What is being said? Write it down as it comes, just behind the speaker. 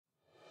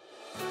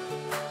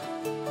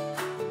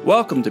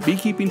Welcome to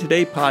Beekeeping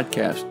Today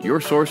Podcast, your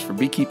source for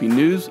beekeeping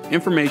news,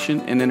 information,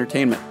 and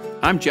entertainment.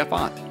 I'm Jeff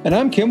Ott. And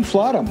I'm Kim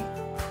Flottam.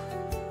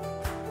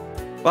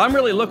 Well, I'm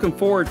really looking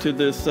forward to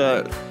this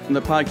the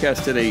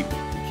podcast today,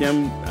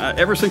 Kim.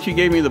 Ever since you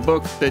gave me the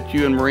book that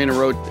you and Marina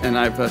wrote, and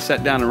I've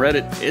sat down and read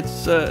it,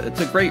 it's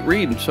a great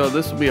read. So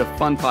this will be a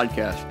fun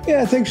podcast.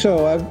 Yeah, I think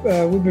so.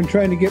 We've been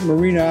trying to get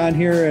Marina on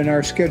here, and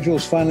our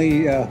schedules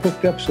finally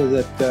hooked up so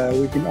that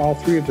we can all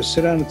three of us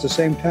sit down at the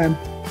same time.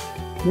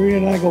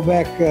 Marina and I go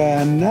back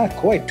not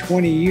quite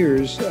 20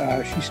 years.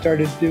 She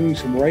started doing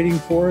some writing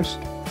for us,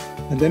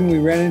 and then we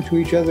ran into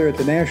each other at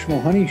the National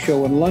Honey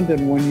Show in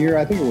London one year.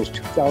 I think it was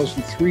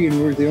 2003, and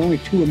we were the only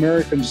two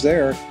Americans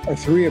there, or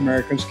three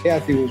Americans.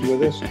 Kathy was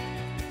with us.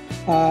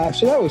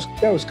 So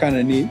that was kind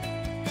of neat.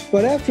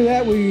 But after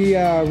that, we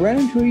ran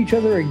into each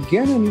other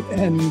again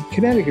in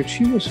Connecticut.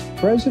 She was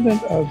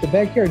president of the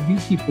Backyard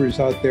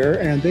Beekeepers out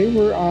there, and they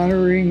were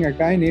honoring a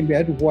guy named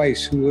Ed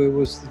Weiss, who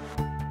was the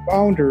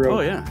founder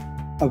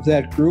of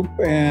that group.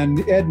 And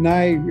Ed and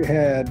I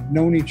had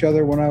known each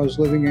other when I was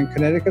living in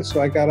Connecticut,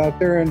 so I got out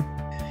there, and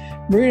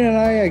Marina and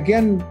I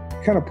again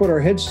kind of put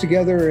our heads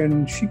together,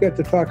 and she got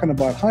to talking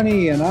about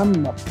honey, and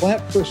I'm a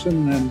plant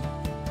person, and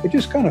it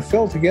just kind of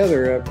fell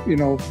together.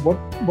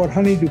 What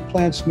honey do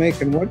plants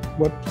make, and what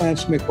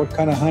plants make what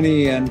kind of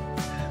honey, and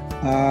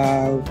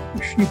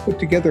she put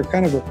together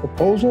kind of a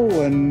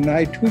proposal, and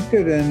I tweaked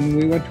it, and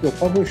we went to a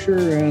publisher,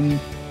 and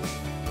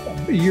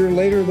a year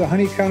later the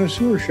Honey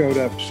Connoisseur showed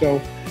up. So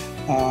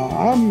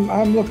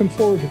I'm looking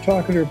forward to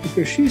talking to her,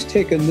 because she's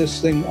taken this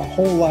thing a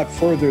whole lot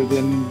further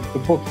than the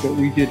book that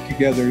we did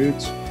together.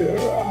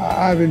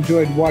 I've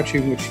enjoyed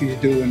watching what she's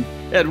doing.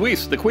 Ed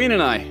Weiss, The Queen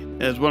and I,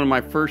 is one of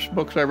my first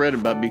books I read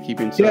about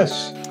beekeeping. So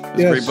yes,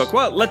 it's a great book.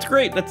 Well, that's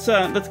great. Let's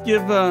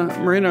give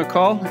Marina a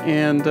call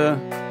and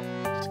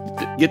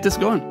get this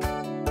going.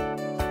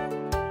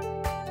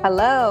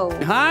 Hello.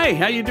 Hi,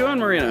 how you doing,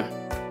 Marina?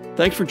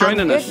 Thanks for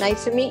joining us.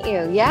 Nice to meet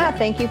you. Yeah,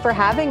 thank you for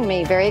having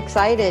me. Very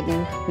excited,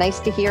 and nice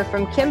to hear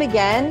from Kim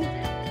again.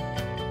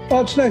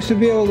 Well, it's nice to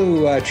be able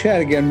to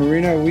chat again,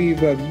 Marina. We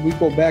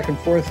go back and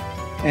forth,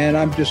 and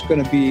I'm just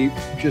going to be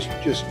just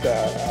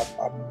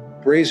a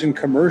brazen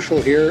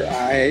commercial here.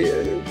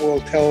 I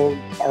will tell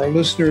our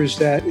listeners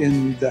that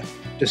in the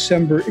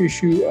December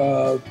issue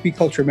of Bee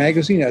Culture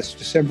Magazine, that's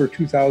December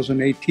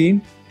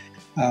 2018,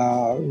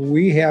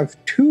 we have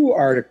 2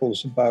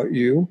 articles about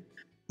you.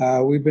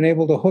 We've been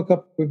able to hook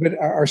up.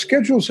 Our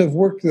schedules have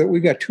worked that we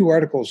got 2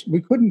 articles. We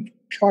couldn't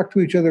talk to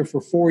each other for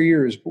 4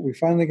 years, but we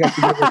finally got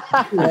together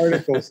for 2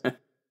 articles.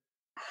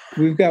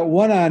 We've got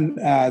one on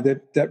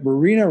that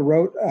Marina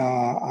wrote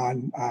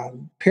on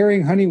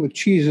pairing honey with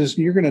cheeses,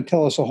 and you're going to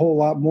tell us a whole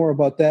lot more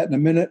about that in a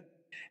minute.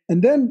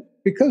 And then,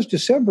 because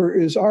December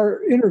is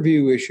our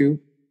interview issue,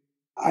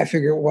 I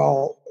figure,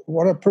 well,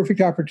 what a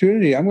perfect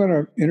opportunity. I'm going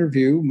to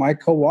interview my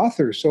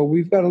co-author. So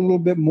we've got a little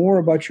bit more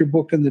about your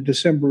book in the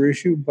December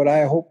issue, but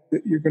I hope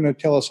that you're going to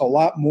tell us a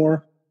lot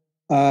more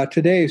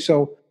today.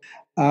 So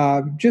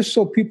just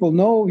so people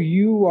know,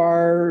 you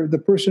are the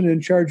person in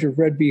charge of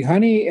Red Bee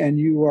Honey, and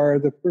you are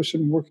the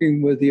person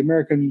working with the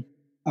American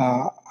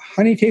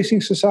Honey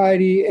Tasting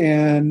Society,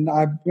 and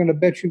I'm going to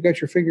bet you've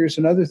got your fingers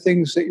and other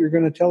things that you're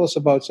going to tell us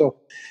about. So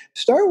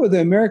start with the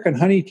American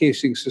Honey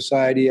Tasting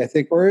Society, I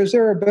think, or is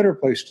there a better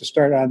place to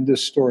start on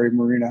this story,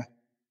 Marina?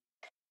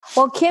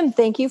 Well, Kim,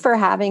 thank you for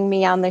having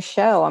me on the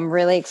show. I'm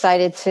really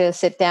excited to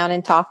sit down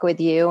and talk with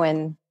you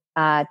and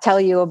tell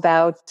you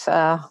about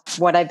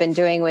what I've been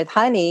doing with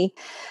honey.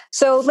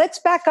 So let's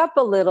back up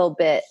a little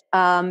bit.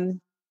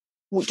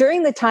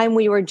 During the time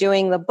we were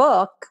doing the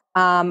book,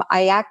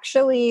 I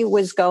actually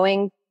was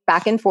going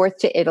back and forth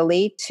to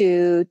Italy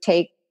to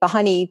take the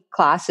honey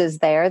classes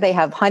there. They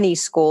have honey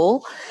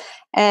school.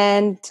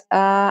 And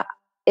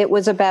it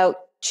was about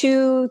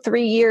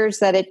 2-3 years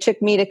that it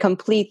took me to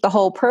complete the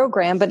whole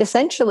program. But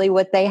essentially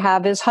what they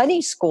have is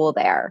honey school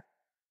there.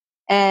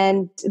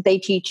 And they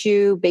teach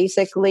you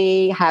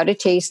basically how to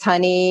taste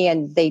honey,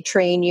 and they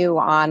train you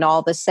on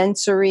all the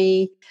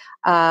sensory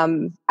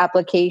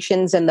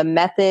applications and the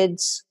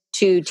methods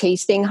to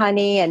tasting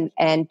honey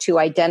and to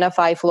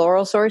identify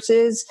floral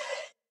sources.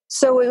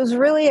 So it was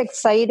really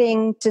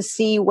exciting to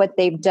see what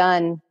they've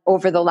done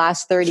over the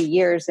last 30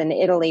 years in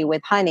Italy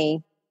with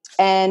honey.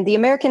 And the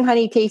American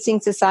Honey Tasting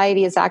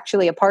Society is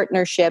actually a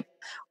partnership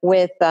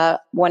with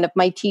one of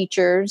my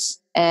teachers.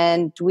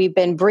 And we've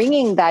been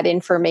bringing that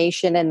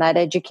information and that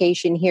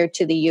education here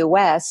to the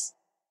U.S.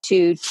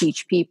 to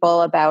teach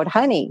people about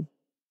honey.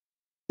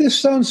 This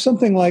sounds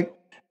something like,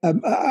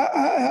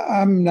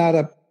 I'm not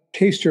a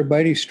taster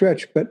by any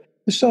stretch, but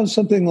this sounds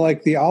something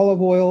like the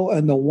olive oil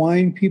and the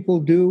wine people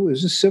do.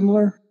 Is this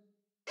similar?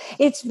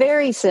 It's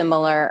very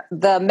similar.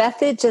 The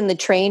methods and the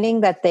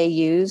training that they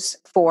use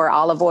for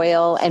olive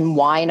oil and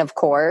wine, of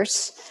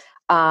course,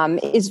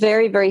 is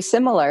very, very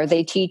similar.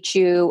 They teach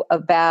you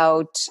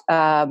about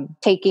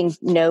taking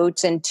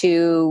notes and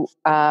to,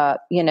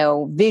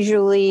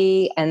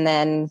 visually, and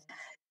then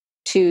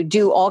to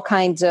do all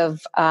kinds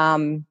of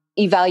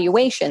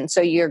evaluation.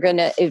 So you're going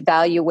to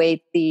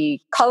evaluate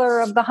the color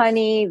of the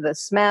honey, the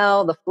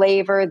smell, the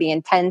flavor, the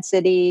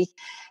intensity,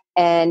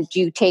 and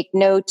you take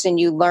notes and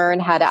you learn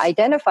how to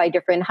identify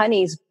different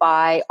honeys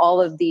by all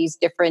of these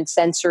different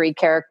sensory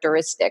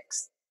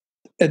characteristics.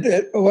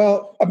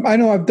 Well, I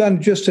know I've done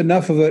just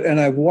enough of it, and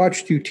I've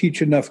watched you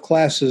teach enough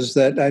classes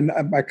that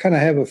I kind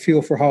of have a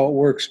feel for how it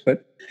works.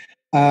 But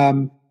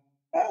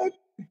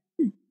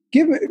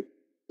give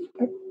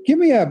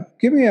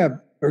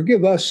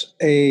us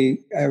a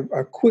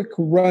quick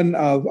run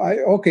of.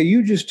 Okay,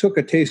 you just took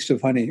a taste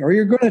of honey, or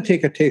you're going to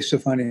take a taste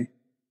of honey.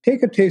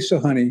 Take a taste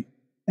of honey,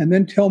 and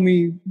then tell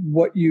me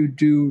what you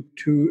do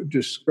to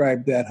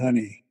describe that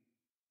honey.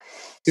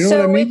 You know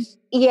what I mean?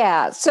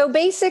 Yeah. So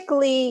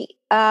basically,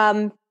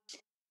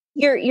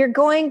 you're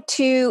going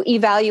to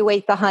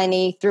evaluate the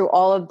honey through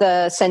all of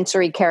the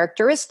sensory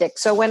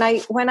characteristics. So when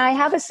I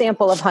have a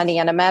sample of honey,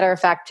 and a matter of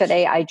fact,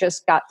 today I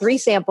just got 3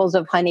 samples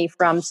of honey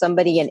from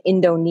somebody in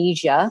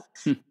Indonesia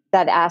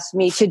that asked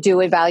me to do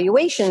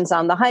evaluations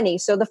on the honey.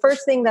 So the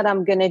first thing that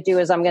I'm going to do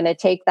is I'm going to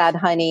take that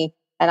honey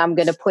and I'm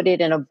going to put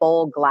it in a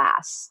bowl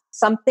glass,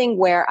 something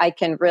where I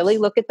can really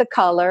look at the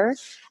color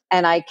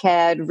and I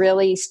can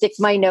really stick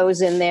my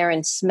nose in there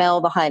and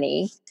smell the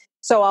honey.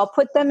 So I'll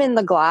put them in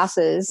the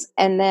glasses,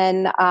 and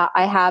then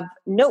I have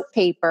note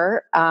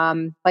paper,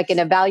 like an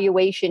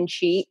evaluation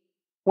sheet,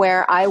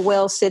 where I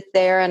will sit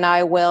there and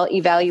I will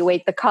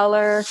evaluate the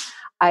color.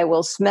 I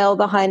will smell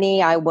the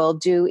honey. I will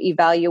do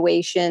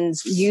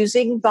evaluations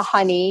using the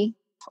honey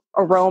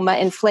aroma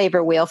and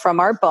flavor wheel from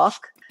our book.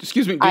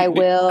 Excuse me.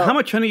 How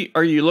much honey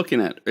are you looking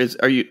at?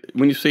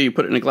 When you say you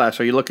put it in a glass,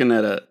 are you looking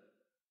at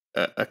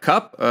a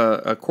cup,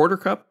 a quarter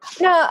cup?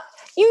 No,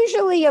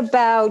 usually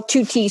about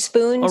 2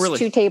 teaspoons, oh, really?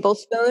 2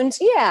 tablespoons.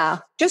 Yeah,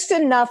 just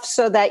enough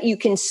so that you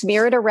can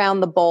smear it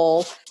around the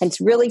bowl and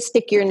really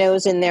stick your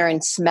nose in there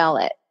and smell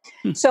it.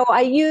 So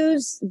I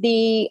use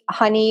the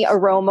honey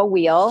aroma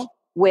wheel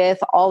with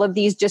all of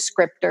these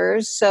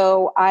descriptors.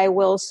 So I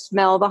will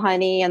smell the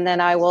honey and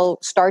then I will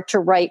start to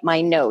write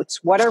my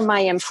notes. What are my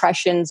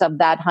impressions of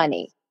that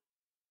honey?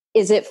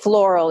 Is it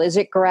floral? Is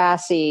it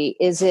grassy?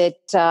 Is it,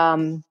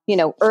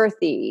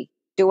 earthy?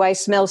 Do I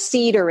smell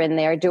cedar in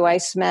there? Do I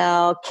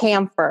smell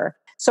camphor?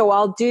 So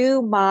I'll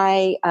do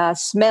my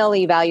smell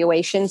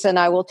evaluations and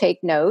I will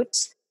take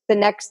notes. The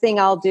next thing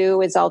I'll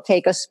do is I'll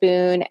take a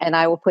spoon and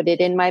I will put it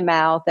in my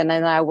mouth, and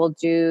then I will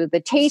do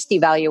the taste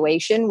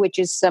evaluation, which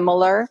is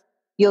similar.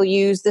 You'll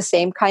use the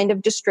same kind of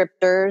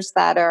descriptors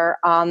that are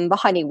on the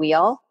honey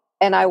wheel,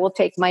 and I will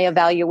take my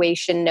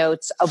evaluation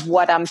notes of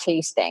what I'm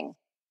tasting.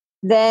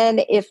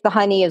 Then if the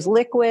honey is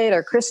liquid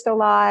or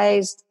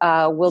crystallized,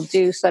 we'll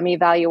do some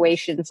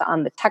evaluations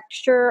on the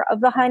texture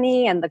of the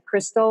honey and the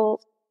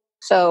crystal.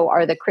 So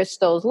are the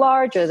crystals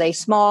large? Are they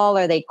small?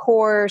 Are they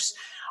coarse?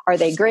 Are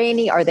they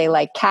grainy? Are they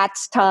like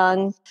cat's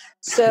tongue?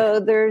 So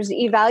there's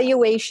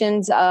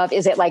evaluations of,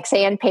 is it like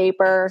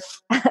sandpaper?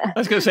 I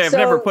was going to say, I've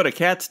never put a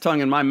cat's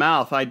tongue in my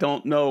mouth. I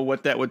don't know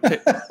what that would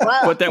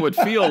what that would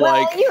feel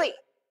like.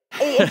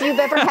 If you've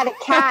ever had a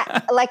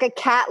cat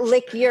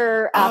lick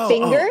your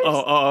fingers.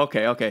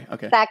 Okay.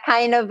 That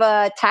kind of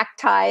a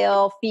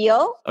tactile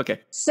feel. Okay.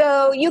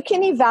 So you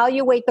can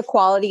evaluate the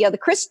quality of the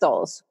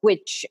crystals,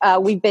 which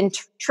we've been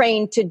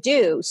trained to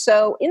do.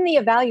 So in the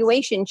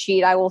evaluation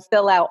sheet, I will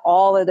fill out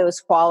all of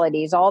those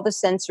qualities, all the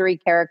sensory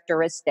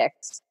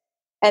characteristics.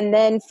 And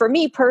then for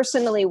me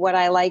personally, what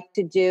I like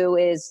to do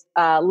is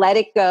let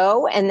it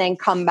go and then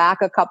come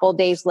back a couple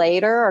days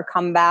later or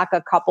come back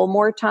a couple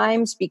more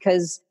times,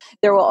 because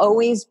there will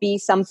always be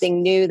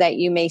something new that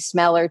you may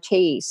smell or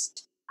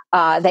taste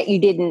that you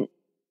didn't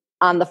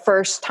on the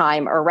first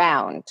time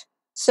around.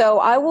 So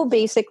I will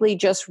basically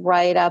just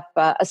write up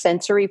a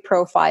sensory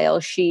profile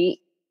sheet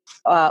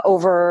I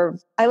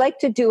like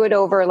to do it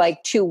over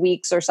like 2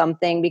 weeks or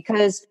something,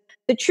 because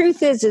the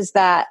truth is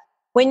that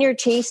when you're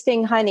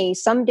tasting honey,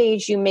 some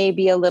days you may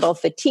be a little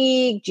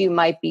fatigued, you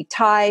might be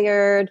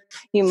tired,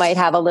 you might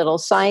have a little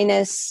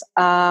sinus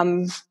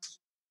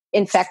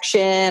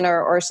infection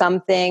or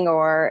something,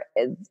 or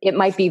it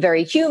might be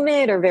very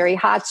humid or very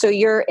hot. So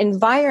your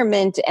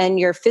environment and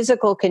your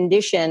physical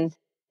condition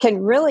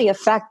can really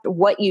affect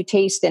what you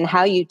taste and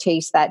how you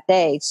taste that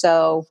day.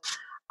 So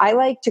I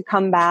like to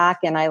come back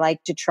and I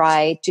like to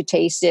try to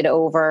taste it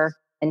over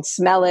and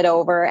smell it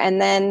over. And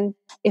then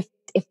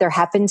if there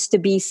happens to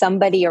be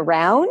somebody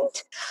around,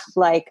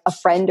 like a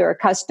friend or a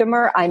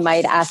customer, I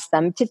might ask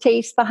them to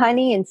taste the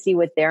honey and see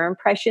what their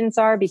impressions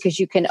are, because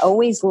you can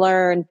always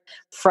learn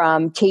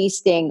from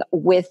tasting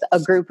with a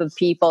group of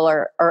people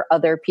or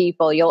other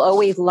people. You'll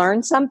always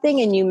learn something,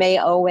 and you may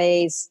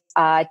always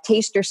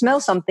taste or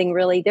smell something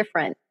really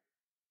different.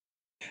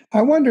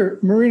 I wonder,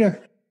 Marina,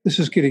 this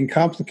is getting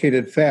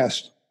complicated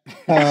fast.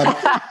 But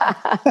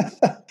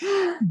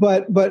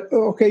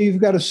okay, you've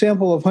got a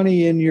sample of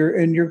honey in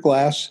your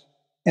glass.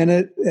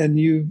 And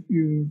you've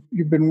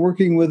been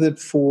working with it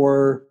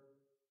for,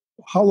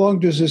 how long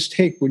does this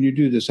take when you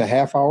do this? A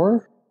half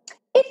hour?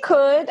 It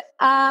could.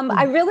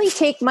 I really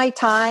take my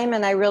time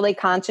and I really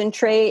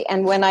concentrate.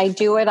 And when I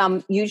do it,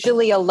 I'm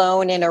usually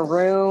alone in a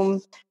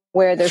room.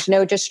 where there's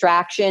no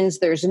distractions,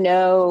 there's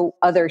no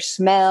other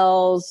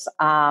smells,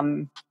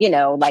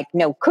 like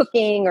no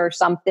cooking or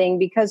something,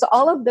 because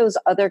all of those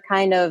other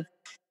kind of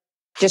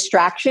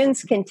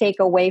distractions can take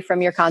away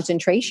from your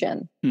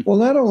concentration. Well,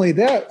 not only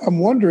that, I'm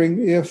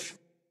wondering if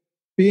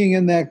being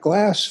in that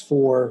glass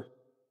for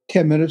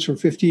 10 minutes or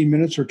 15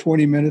 minutes or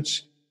 20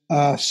 minutes,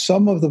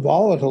 some of the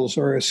volatiles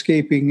are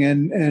escaping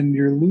and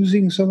you're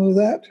losing some of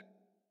that?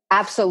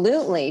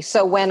 Absolutely.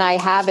 So when I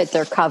have it,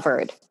 they're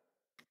covered.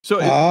 So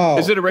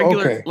is it a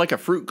regular, like a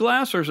fruit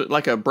glass, or is it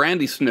like a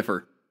brandy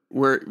sniffer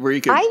where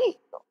you can...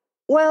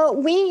 Well,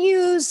 we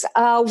use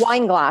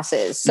wine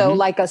glasses. So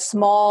like a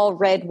small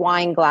red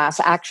wine glass.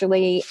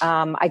 Actually,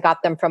 I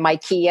got them from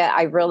IKEA.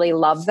 I really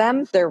love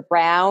them. They're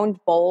round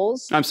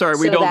bowls. I'm sorry,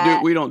 we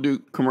don't do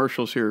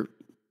commercials here.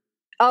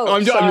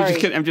 I'm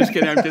just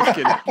kidding.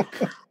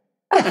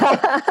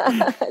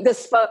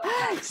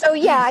 So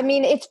yeah, I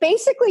mean, it's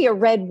basically a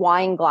red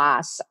wine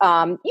glass.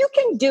 You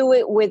can do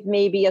it with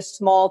maybe a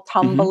small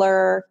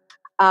tumbler.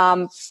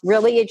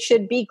 Really, it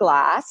should be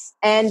glass.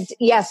 And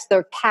yes,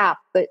 they're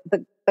capped.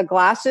 The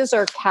glasses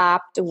are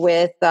capped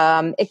with,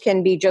 it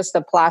can be just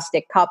a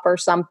plastic cup or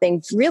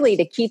something, really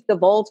to keep the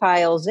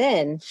volatiles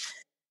in.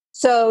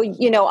 So,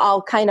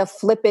 I'll kind of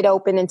flip it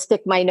open and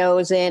stick my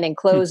nose in and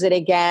close it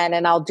again.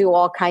 And I'll do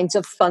all kinds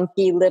of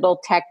funky little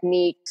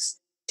techniques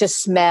to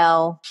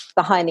smell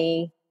the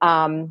honey.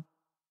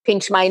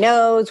 Pinch my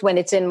nose when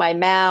it's in my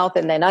mouth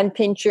and then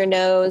unpinch your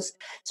nose.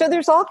 So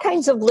there's all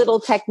kinds of little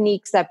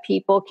techniques that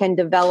people can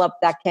develop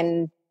that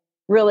can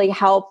really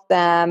help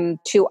them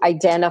to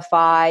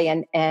identify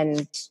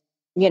and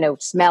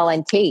smell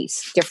and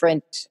taste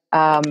different,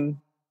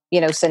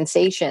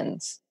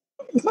 sensations.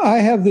 I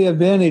have the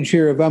advantage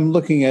here if I'm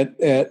looking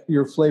at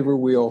your flavor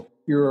wheel,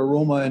 your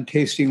aroma and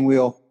tasting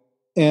wheel,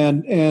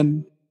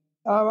 and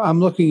I'm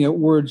looking at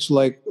words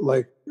like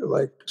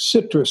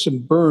citrus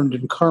and burned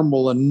and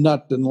caramel and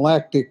nut and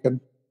lactic, and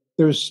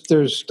there's I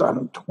don't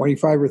know,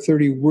 25 or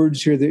 30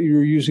 words here that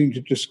you're using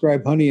to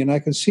describe honey, and I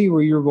can see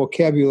where your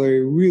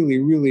vocabulary really,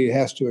 really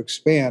has to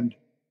expand.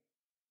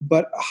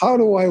 But how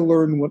do I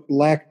learn what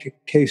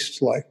lactic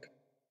tastes like?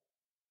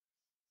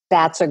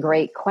 That's a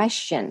great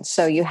question.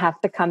 So you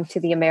have to come to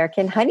the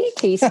American Honey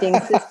Tasting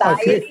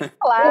Society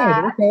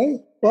class. Okay.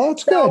 Well,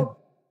 that's good.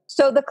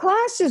 So the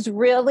classes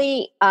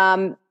really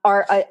are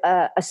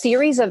a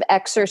series of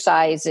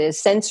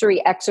exercises,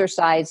 sensory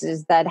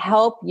exercises that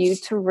help you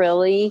to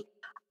really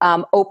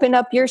open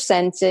up your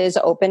senses,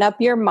 open up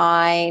your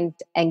mind,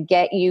 and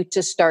get you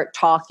to start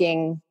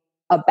talking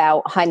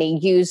about honey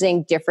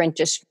using different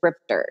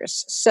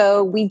descriptors.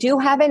 So we do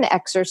have an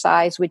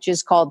exercise which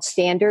is called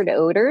standard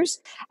odors,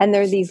 and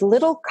they're these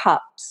little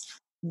cups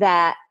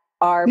that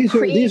are...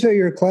 These are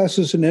your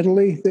classes in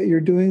Italy that you're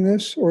doing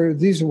this, or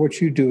these are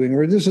what you're doing,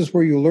 or this is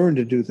where you learn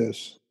to do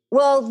this?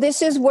 Well,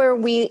 this is where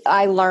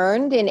I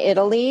learned in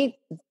Italy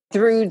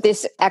through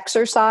this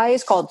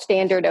exercise called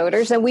standard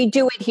odors, and we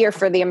do it here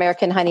for the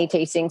American Honey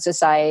Tasting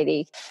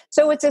Society.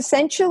 So it's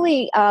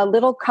essentially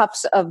little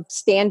cups of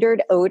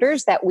standard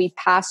odors that we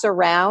pass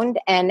around,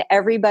 and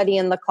everybody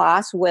in the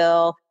class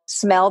will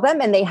smell them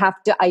and they have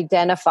to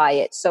identify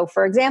it. So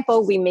for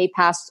example, we may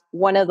pass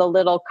one of the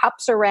little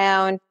cups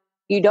around.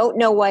 You don't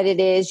know what it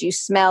is, you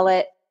smell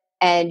it,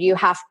 and you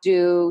have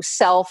to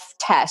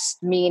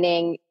self-test,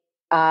 meaning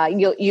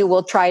you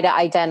will try to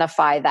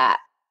identify that.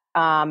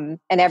 And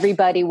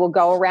everybody will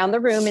go around the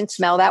room and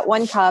smell that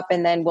one cup.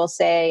 And then we'll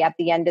say at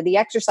the end of the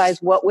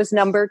exercise, what was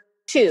number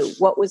 2?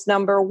 What was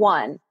number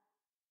 1?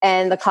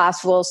 And the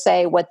class will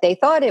say what they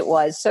thought it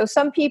was. So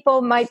some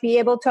people might be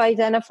able to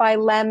identify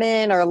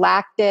lemon or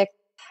lactic.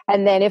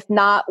 And then if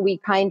not, we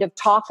kind of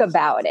talk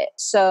about it.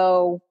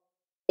 So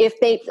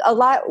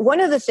one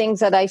of the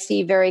things that I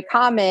see very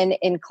common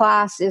in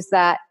class is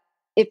that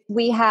if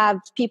we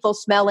have people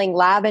smelling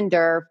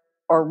lavender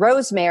or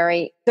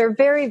rosemary, they're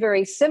very,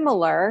 very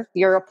similar.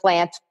 You're a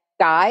plant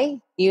guy.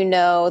 You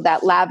know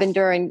that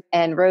lavender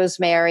and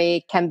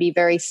rosemary can be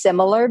very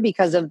similar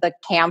because of the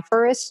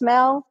camphorous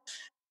smell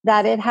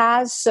that it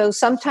has. So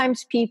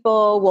sometimes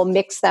people will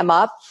mix them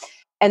up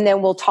and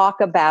then we'll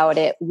talk about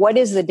it. What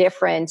is the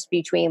difference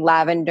between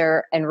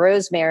lavender and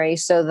rosemary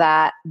so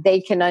that they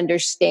can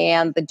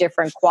understand the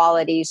different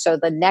qualities. So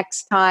the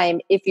next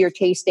time, if you're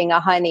tasting a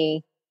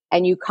honey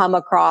and you come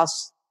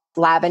across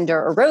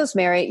lavender or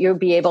rosemary, you'll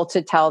be able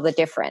to tell the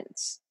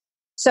difference.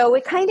 So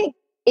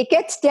it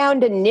gets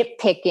down to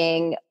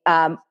nitpicking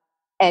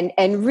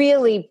and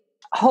really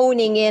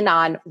honing in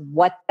on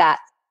what that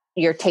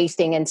you're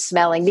tasting and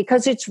smelling,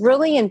 because it's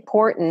really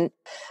important.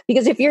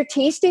 Because if you're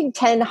tasting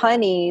 10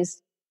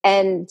 honeys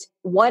and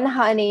one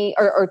honey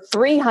or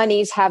 3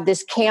 honeys have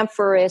this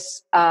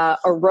camphorous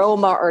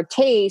aroma or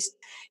taste,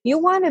 you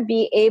want to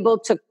be able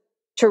to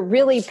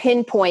really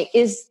pinpoint,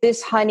 is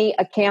this honey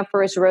a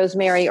camphorous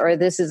rosemary, or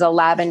this is a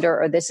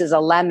lavender, or this is a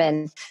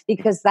lemon,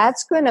 because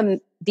that's going to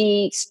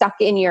be stuck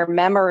in your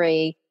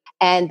memory.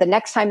 And the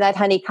next time that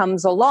honey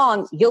comes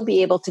along, you'll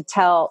be able to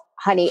tell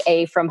honey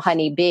A from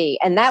honey B.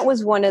 And that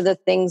was one of the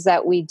things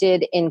that we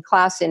did in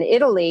class in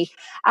Italy.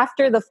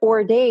 After the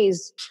 4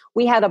 days,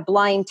 we had a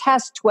blind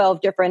test, 12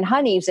 different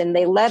honeys, and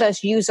they let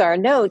us use our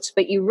notes,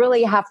 but you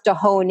really have to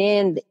hone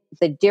in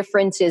the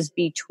differences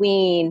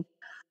between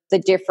the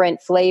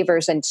different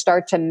flavors and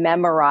start to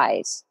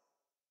memorize.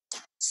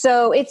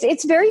 So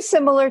it's very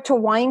similar to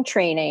wine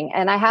training.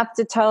 And I have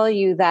to tell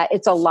you that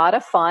it's a lot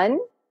of fun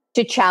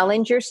to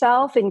challenge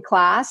yourself in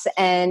class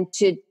and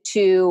to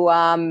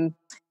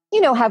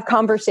have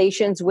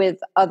conversations with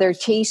other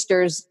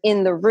tasters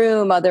in the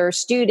room, other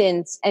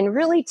students, and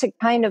really to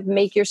kind of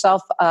make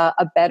yourself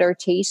a better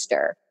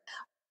taster.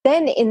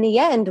 Then in the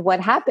end, what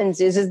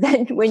happens is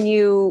then when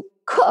you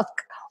cook,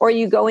 or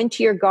you go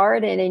into your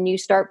garden and you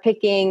start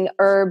picking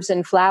herbs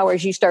and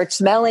flowers, you start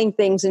smelling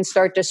things and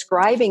start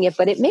describing it,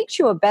 but it makes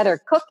you a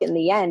better cook in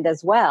the end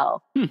as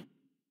well.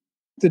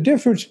 The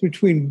difference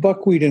between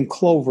buckwheat and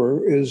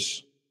clover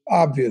is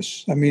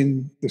obvious. I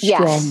mean, the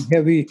strong,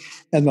 heavy,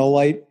 and the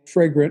light,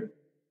 fragrant.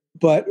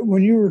 But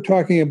when you were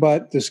talking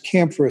about this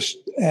camphorous,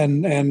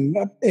 and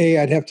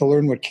I'd have to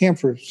learn what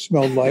camphor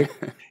smelled like.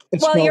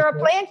 Well, you're a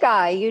plant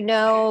guy,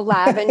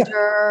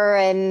 lavender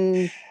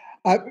and...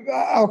 I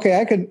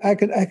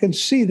can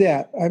see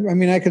that. I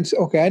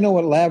know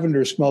what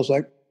lavender smells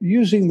like.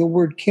 Using the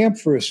word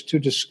camphorous to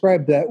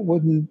describe that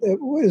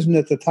isn't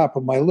at the top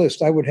of my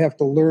list. I would have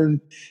to learn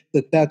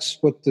that that's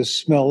what the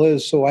smell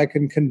is, so I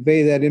can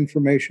convey that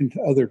information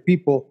to other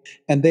people,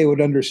 and they would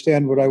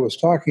understand what I was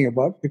talking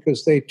about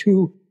because they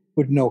too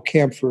would know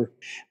camphor.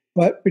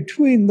 But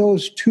between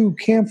those two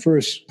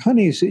camphorous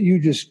honeys that you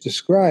just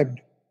described,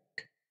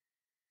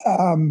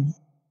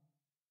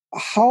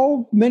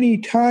 how many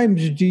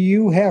times do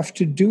you have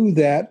to do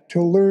that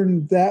to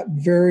learn that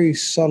very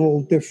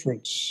subtle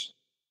difference?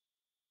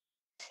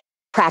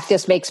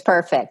 Practice makes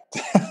perfect.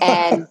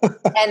 And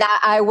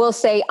I will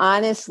say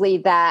honestly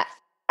that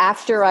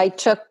after I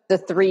took the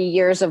 3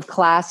 years of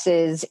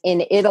classes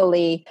in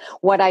Italy,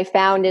 what I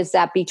found is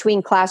that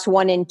between class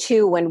 1 and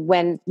 2,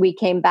 when we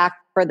came back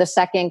for the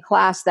second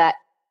class, that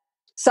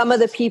some of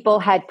the people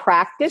had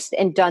practiced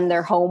and done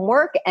their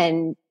homework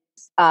and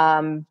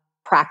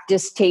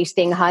practice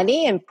tasting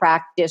honey and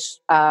practice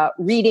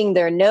reading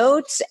their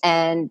notes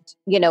and,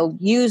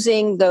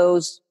 using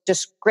those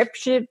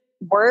descriptive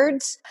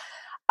words.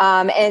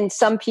 And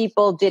some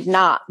people did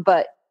not,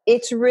 but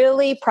it's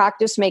really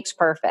practice makes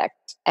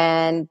perfect.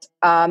 And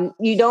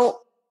you don't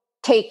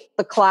take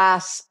the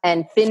class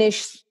and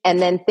finish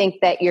and then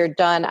think that you're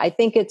done. I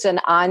think it's an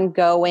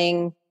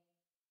ongoing,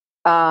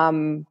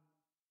 it's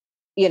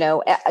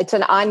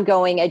an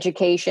ongoing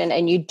education,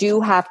 and you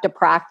do have to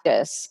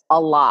practice a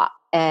lot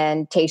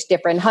and taste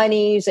different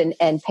honeys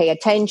and pay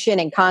attention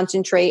and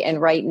concentrate and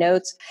write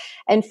notes.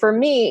 And for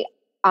me,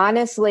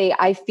 honestly,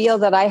 I feel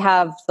that I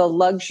have the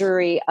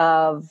luxury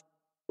of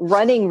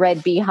running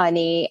Red Bee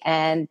Honey.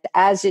 And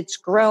as it's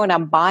grown,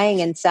 I'm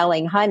buying and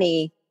selling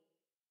honey.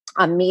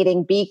 I'm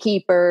meeting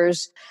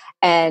beekeepers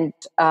and,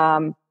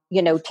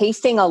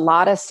 tasting a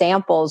lot of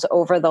samples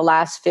over the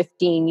last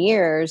 15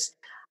 years.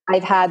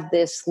 I've had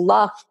this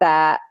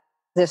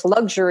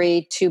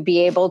luxury to be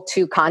able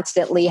to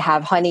constantly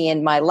have honey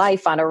in my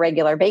life on a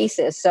regular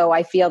basis. So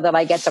I feel that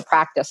I get to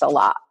practice a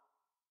lot.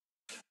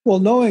 Well,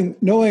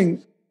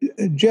 knowing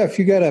Jeff,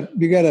 you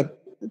gotta,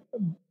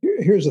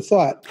 here's a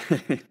thought.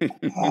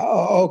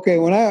 Okay.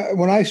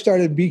 When I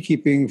started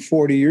beekeeping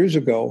 40 years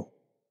ago,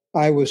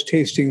 I was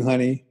tasting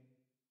honey,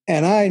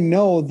 and I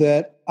know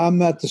that I'm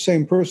not the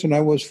same person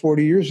I was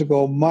 40 years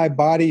ago. My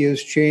body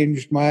has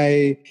changed.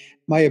 My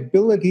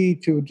ability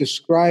to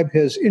describe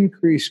has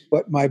increased,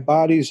 but my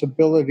body's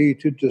ability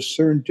to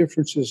discern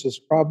differences has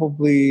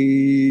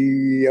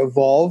probably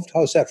evolved.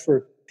 How's that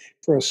for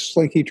a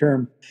slinky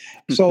term?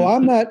 So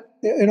I'm not,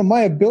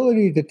 my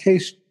ability to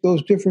taste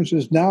those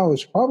differences now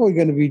is probably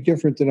going to be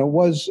different than it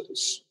was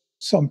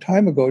some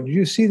time ago. Did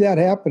you see that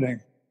happening?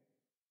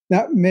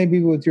 Not maybe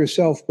with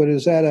yourself, but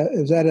does that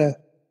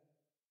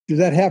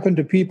happen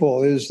to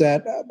people? Is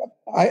that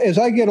as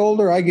I get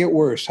older, I get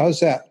worse? How's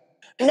that?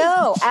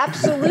 No,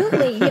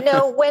 absolutely.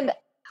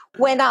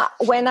 When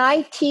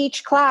I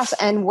teach class,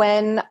 and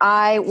when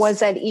I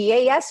was at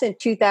EAS in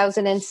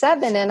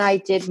 2007 and I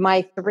did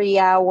my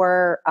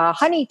 3-hour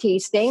honey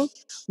tasting,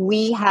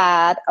 we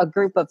had a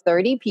group of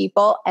 30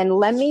 people. And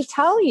let me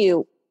tell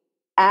you,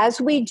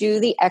 as we do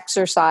the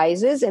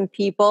exercises and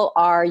people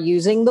are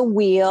using the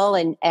wheel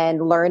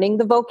and learning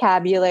the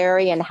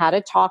vocabulary and how to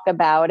talk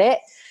about it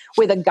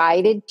with a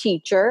guided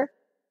teacher,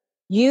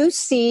 you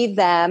see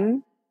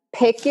them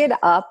pick it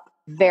up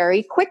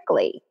very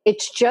quickly.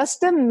 It's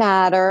just a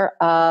matter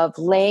of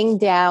laying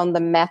down the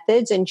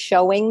methods and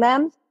showing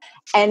them.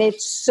 And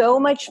it's so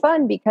much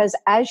fun because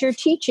as you're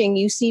teaching,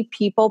 you see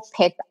people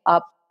pick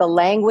up the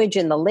language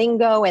and the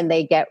lingo, and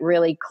they get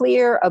really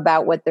clear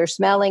about what they're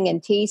smelling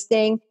and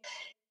tasting.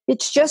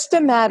 It's just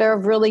a matter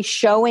of really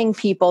showing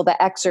people the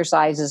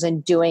exercises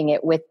and doing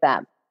it with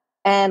them.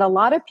 And a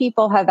lot of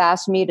people have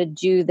asked me to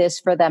do this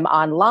for them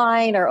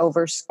online or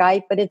over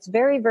Skype, but it's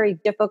very, very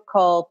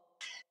difficult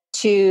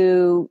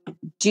to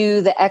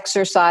do the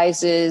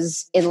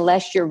exercises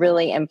unless you're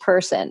really in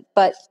person.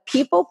 But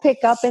people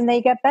pick up and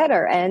they get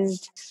better. And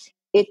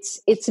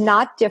it's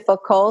not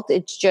difficult.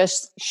 It's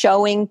just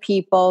showing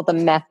people the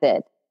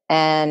method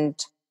and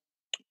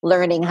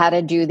learning how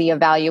to do the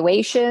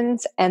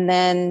evaluations, and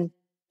then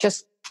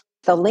just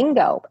the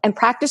lingo. And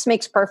practice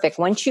makes perfect.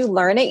 Once you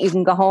learn it, you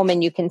can go home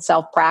and you can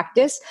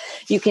self-practice.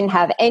 You can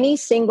have any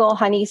single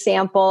honey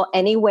sample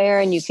anywhere,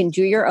 and you can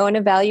do your own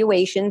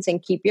evaluations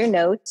and keep your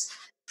notes.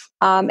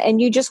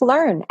 And you just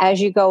learn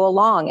as you go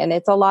along, and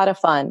it's a lot of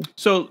fun.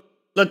 So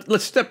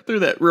let's step through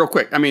that real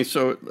quick. I mean,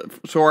 so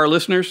our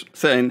listeners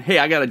saying, hey,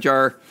 I got a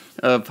jar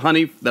of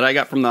honey that I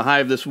got from the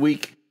hive this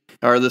week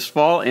or this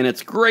fall, and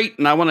it's great,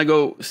 and I want to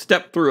go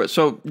step through it.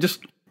 So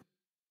just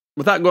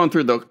without going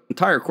through the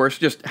entire course,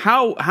 just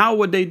how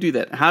would they do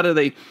that? How do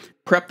they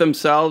prep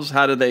themselves?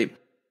 How do they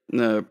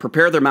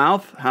prepare their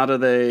mouth? How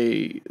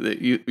do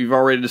you've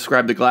already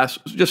described the glass.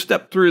 Just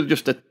step through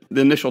just the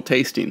initial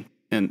tasting.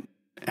 And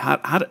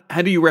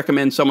how do you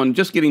recommend someone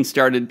just getting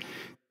started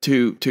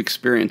to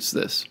experience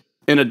this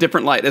in a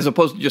different light, as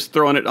opposed to just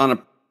throwing it on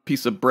a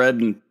piece of bread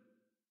and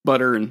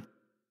butter and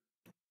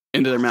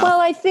into their mouth? Well,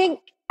 I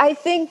think,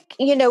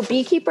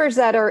 beekeepers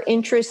that are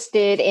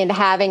interested in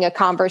having a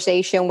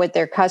conversation with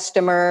their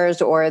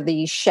customers, or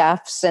these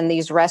chefs and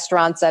these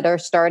restaurants that are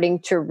starting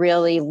to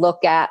really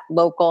look at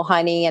local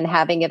honey and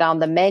having it on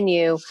the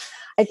menu,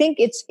 I think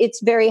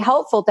it's very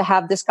helpful to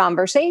have this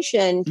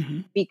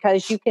conversation,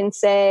 because you can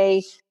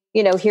say,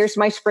 here's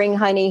my spring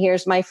honey,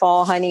 here's my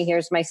fall honey,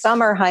 here's my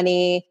summer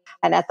honey.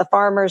 And at the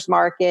farmer's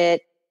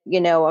market,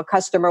 a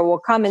customer will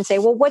come and say,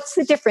 well, what's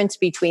the difference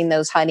between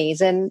those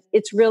honeys? And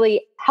it's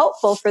really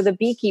helpful for the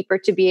beekeeper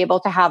to be able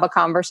to have a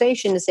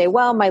conversation to say,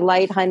 well, my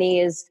light honey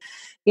is,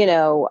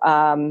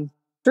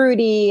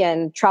 fruity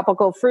and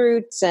tropical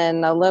fruits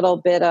and a little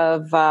bit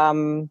of,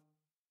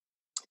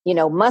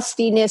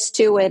 mustiness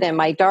to it. And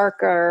my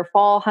darker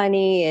fall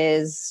honey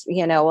is,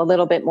 a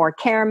little bit more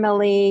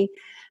caramelly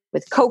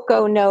with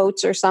cocoa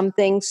notes or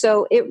something.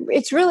 So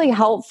it's really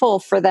helpful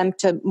for them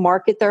to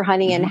market their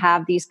honey and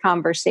have these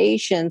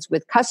conversations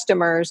with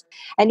customers,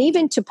 and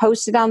even to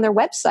post it on their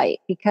website,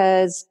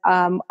 because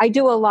I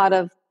do a lot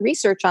of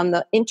research on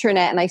the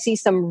internet and I see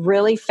some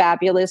really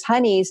fabulous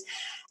honeys.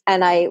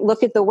 And I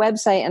look at the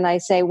website and I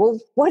say, well,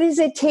 what does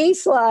it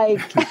taste like?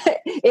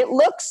 It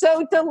looks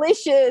so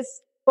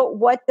delicious, but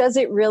what does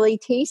it really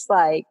taste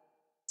like?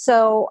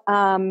 So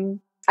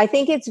I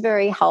think it's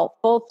very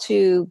helpful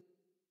to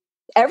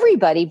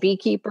everybody,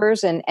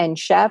 beekeepers and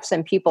chefs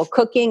and people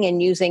cooking and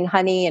using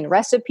honey in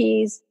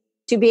recipes,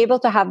 to be able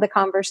to have the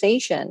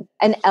conversation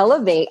and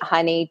elevate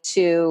honey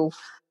to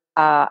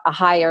a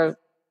higher,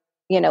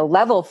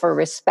 level for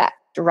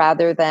respect,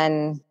 rather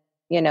than,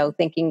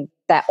 thinking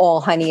that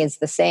all honey is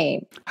the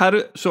same. How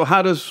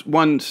does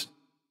one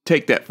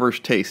take that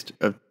first taste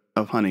of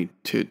honey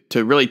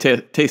to really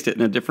taste it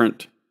in a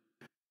different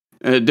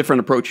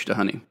approach to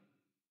honey?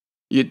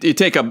 You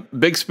take a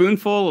big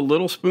spoonful, a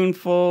little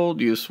spoonful.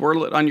 Do you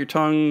swirl it on your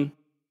tongue?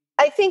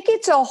 I think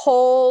it's a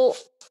whole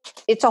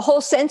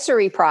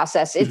sensory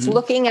process. It's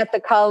looking at the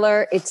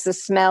color. It's the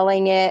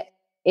smelling it.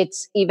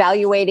 It's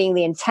evaluating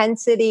the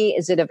intensity.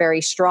 Is it a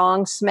very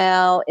strong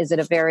smell? Is it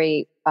a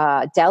very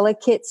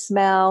delicate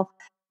smell?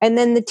 And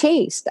then the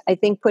taste. I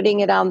think putting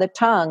it on the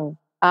tongue.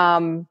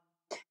 And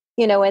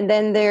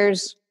then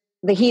there's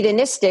the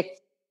hedonistic,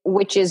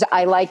 which is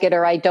I like it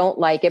or I don't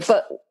like it.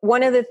 But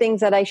one of the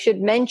things that I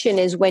should mention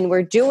is when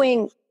we're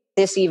doing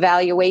this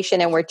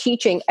evaluation and we're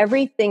teaching,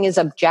 everything is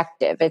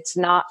objective. It's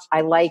not I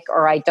like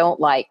or I don't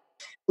like.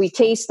 We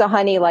taste the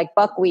honey like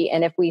buckwheat.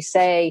 And if we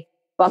say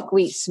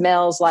buckwheat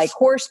smells like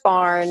horse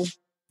barn,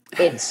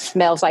 it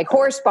smells like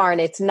horse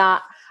barn. It's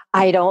not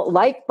I don't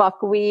like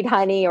buckwheat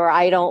honey or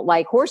I don't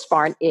like horse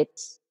barn.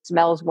 It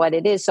smells what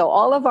it is. So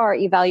all of our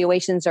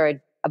evaluations are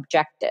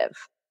objective.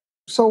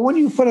 So when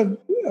you put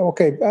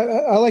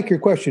I like your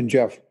question,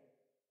 Jeff.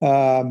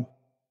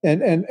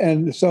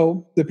 And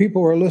so the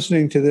people who are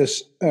listening to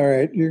this, all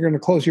right, you're going to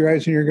close your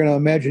eyes and you're going to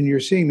imagine you're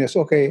seeing this.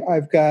 Okay,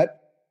 I've got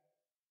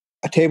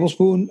a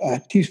tablespoon,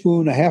 a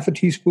teaspoon, a half a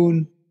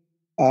teaspoon,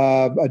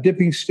 a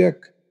dipping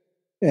stick,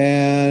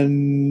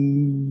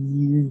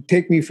 and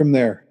take me from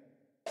there.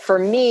 For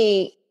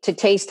me, to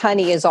taste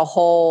honey is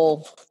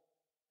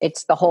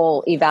it's the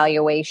whole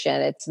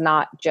evaluation. It's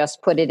not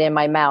just put it in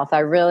my mouth. I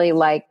really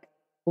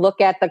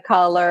look at the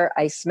color,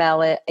 I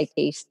smell it, I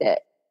taste it.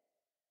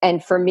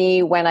 And for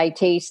me, when I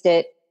taste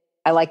it,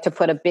 I like to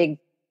put a big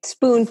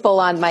spoonful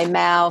on my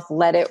mouth,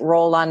 let it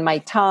roll on my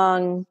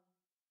tongue,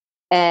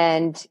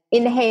 and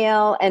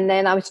inhale. And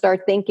then I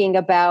start thinking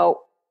about,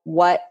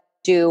 what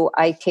do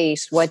I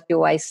taste? What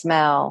do I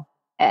smell?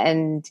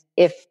 And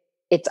if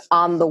it's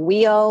on the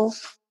wheel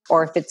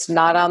or if it's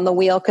not on the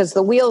wheel, because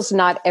the wheel's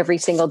not every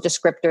single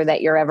descriptor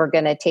that you're ever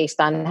going to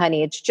taste on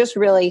honey. It's just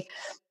really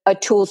a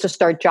tool to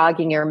start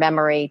jogging your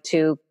memory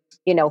to,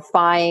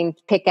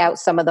 pick out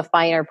some of the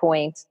finer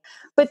points.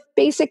 But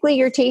basically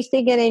you're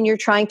tasting it and you're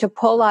trying to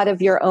pull out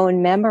of your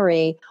own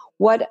memory.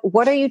 What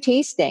are you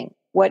tasting?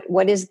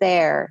 What is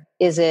there?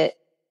 Is it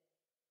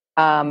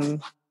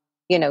cinnamon?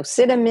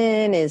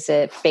 Is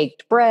it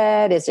baked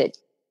bread? Is it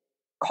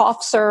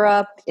cough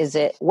syrup? Is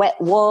it wet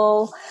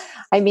wool?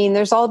 I mean,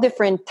 there's all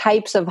different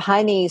types of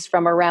honeys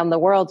from around the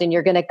world, and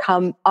you're going to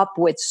come up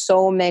with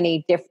so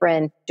many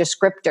different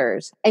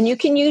descriptors. And you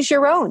can use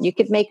your own. You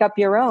could make up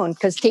your own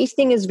because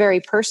tasting is very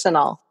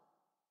personal.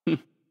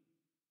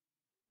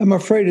 I'm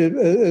afraid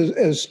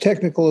as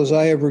technical as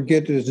I ever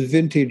get is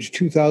vintage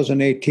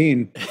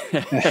 2018.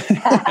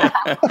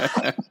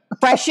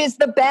 Fresh is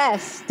the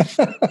best.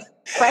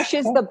 Fresh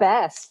is the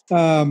best.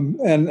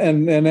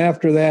 And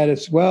after that,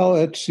 it's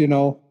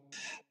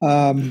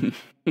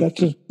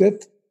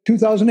that's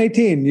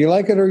 2018. You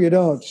like it or you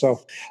don't.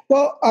 So,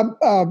 well,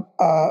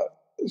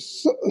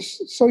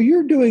 so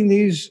you're doing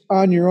these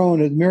on your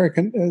own at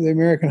the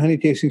American Honey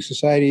Tasting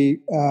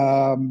Society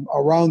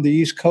around the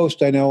East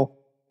Coast. I know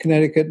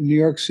Connecticut, New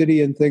York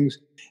City, and things.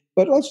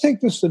 But let's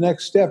take this the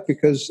next step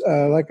because,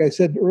 like I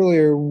said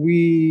earlier,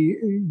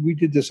 we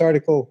did this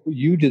article.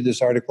 You did this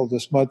article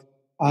this month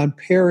on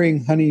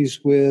pairing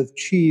honeys with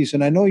cheese,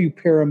 and I know you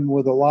pair them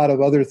with a lot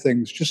of other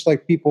things, just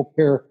like people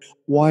pair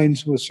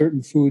wines with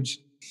certain foods.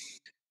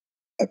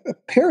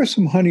 Pair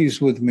some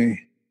honeys with me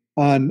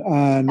on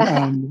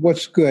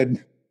what's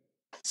good.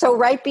 So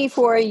right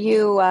before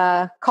you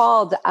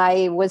called,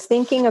 I was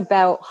thinking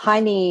about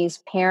honeys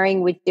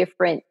pairing with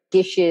different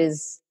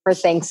dishes for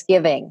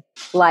Thanksgiving,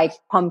 like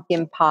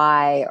pumpkin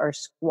pie or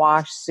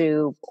squash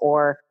soup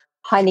or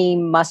honey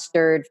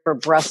mustard for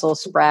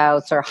Brussels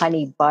sprouts or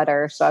honey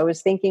butter. So I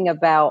was thinking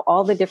about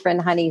all the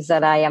different honeys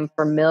that I am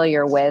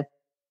familiar with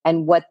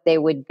and what they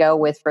would go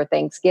with for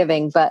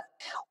Thanksgiving. But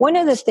one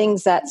of the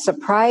things that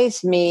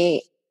surprised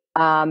me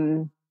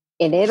in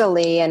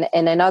Italy and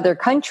in other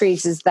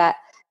countries is that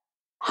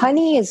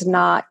honey is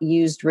not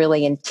used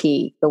really in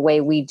tea the way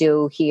we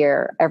do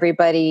here.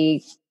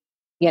 Everybody,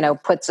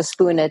 puts a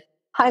spoon of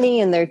honey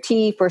in their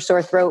tea for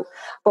sore throat.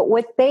 But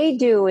what they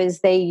do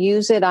is they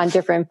use it on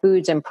different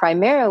foods and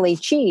primarily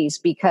cheese,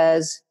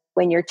 because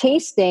when you're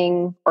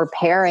tasting or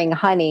pairing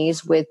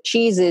honeys with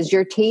cheeses,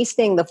 you're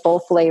tasting the full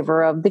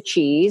flavor of the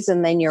cheese,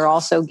 and then you're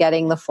also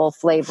getting the full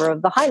flavor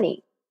of the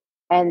honey.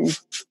 And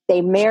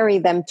they marry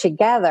them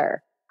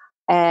together.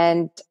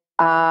 And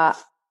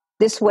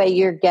this way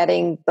you're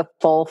getting the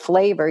full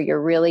flavor.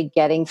 You're really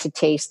getting to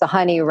taste the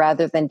honey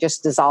rather than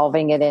just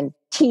dissolving it in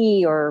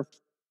tea or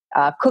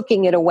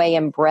cooking it away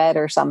in bread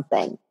or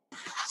something.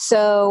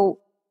 So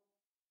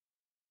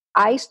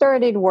I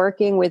started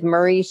working with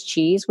Murray's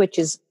Cheese, which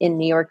is in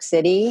New York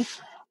City,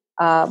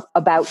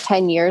 about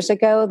 10 years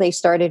ago. They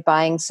started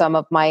buying some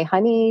of my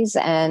honeys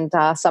and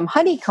some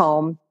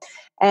honeycomb.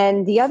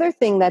 And the other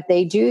thing that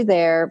they do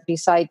there,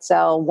 besides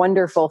sell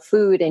wonderful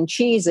food and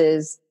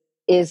cheeses,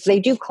 is they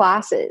do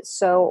classes.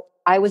 So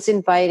I was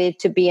invited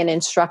to be an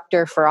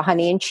instructor for a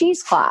honey and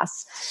cheese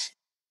class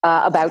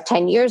about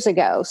 10 years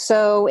ago.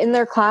 So in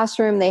their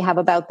classroom, they have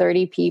about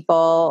 30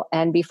 people.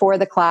 And before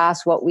the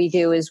class, what we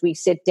do is we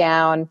sit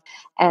down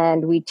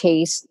and we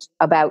taste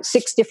about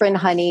 6 different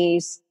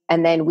honeys,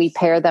 and then we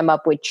pair them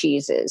up with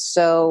cheeses.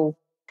 So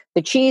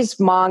the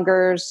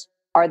cheesemongers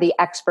are the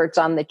experts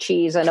on the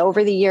cheese. And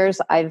over the years,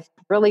 I've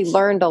really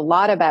learned a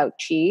lot about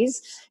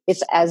cheese.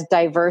 It's as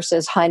diverse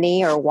as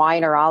honey or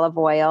wine or olive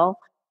oil.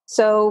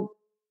 So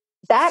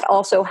that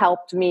also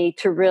helped me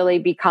to really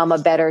become a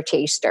better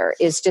taster,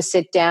 is to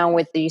sit down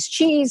with these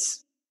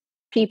cheese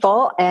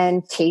people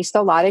and taste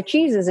a lot of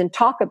cheeses and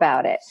talk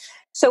about it.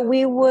 So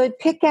we would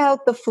pick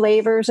out the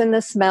flavors and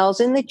the smells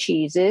in the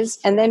cheeses,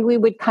 and then we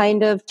would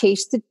kind of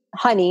taste the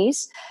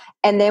honeys,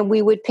 and then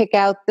we would pick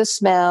out the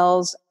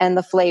smells and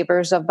the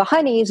flavors of the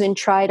honeys and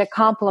try to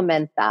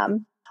complement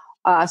them.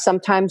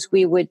 Sometimes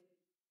we would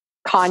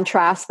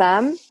contrast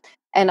them.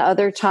 And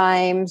other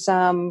times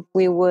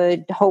we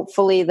would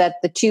hopefully that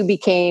the two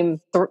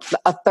became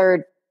a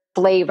third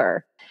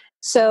flavor.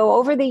 So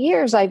over the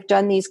years, I've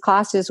done these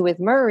classes with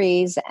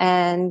Murray's,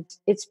 and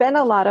it's been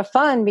a lot of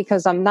fun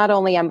because I'm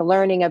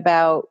learning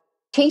about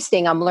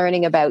tasting, I'm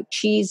learning about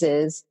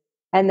cheeses.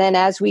 And then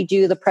as we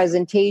do the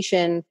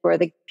presentation for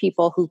the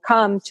people who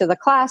come to the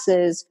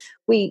classes,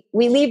 we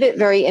leave it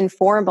very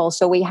informal.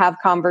 So we have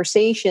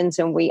conversations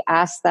and we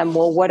ask them,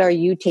 well, what are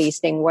you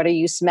tasting? What are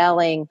you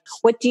smelling?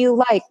 What do you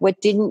like? What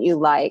didn't you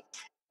like?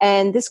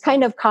 And this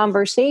kind of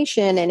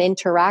conversation and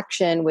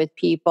interaction with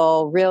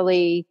people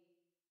really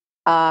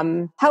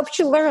helps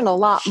you learn a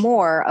lot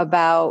more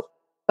about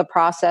the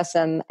process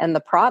and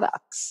the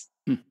products.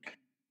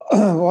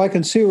 Well, I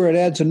can see where it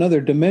adds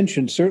another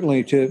dimension,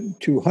 certainly,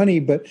 to honey.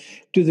 But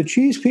do the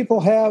cheese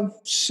people have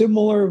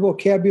similar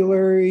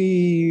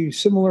vocabulary,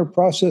 similar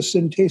process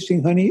in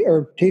tasting honey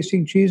or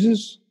tasting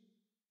cheeses?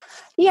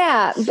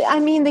 Yeah.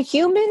 I mean, the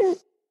human,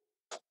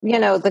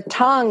 the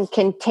tongue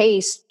can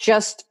taste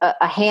just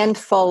a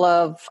handful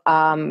of,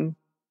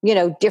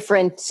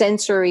 different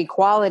sensory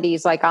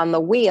qualities like on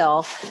the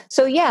wheel.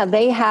 So yeah,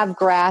 they have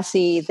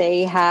grassy,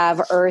 they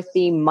have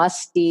earthy,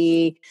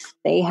 musty,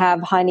 they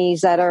have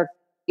honeys that are,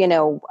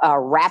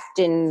 wrapped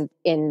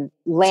in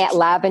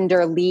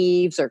lavender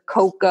leaves or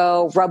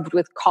cocoa, rubbed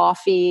with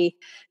coffee.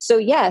 So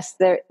yes,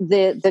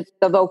 the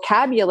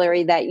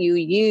vocabulary that you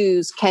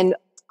use can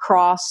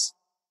cross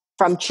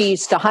from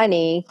cheese to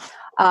honey,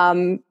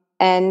 and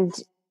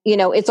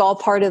it's all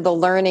part of the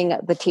learning,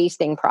 the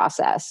tasting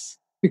process.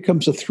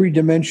 Becomes a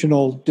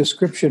three-dimensional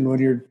description when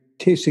you're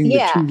tasting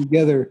the two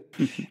together.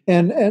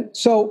 And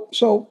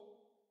so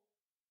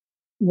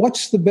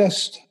what's the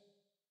best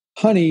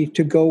honey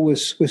to go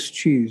with Swiss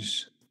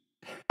cheese?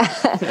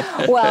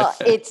 Well,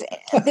 it's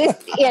this,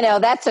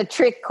 that's a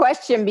trick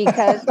question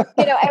because,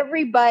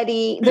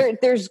 everybody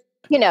there's,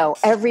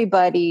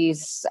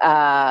 everybody's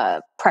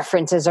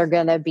preferences are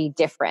going to be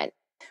different,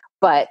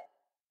 but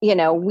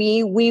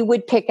we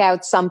would pick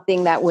out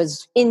something that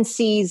was in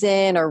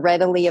season or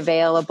readily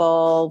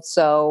available.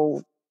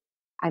 So,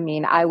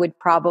 I would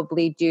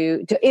probably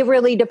it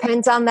really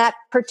depends on that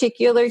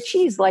particular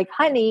cheese. Like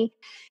honey,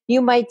 you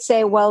might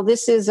say, well,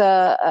 this is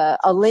a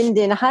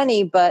Linden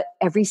honey, but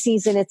every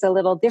season it's a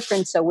little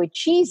different. So with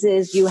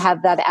cheeses, you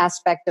have that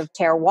aspect of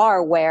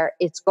terroir where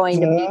it's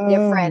going to be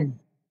different.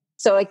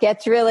 So it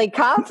gets really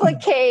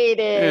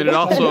complicated. And it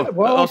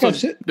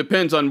also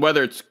depends on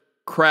whether it's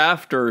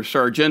craft or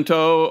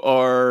Sargento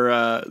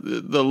or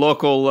the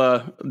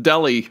local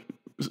deli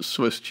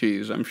Swiss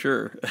cheese, I'm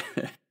sure.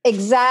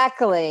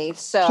 Exactly.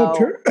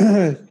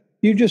 So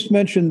you just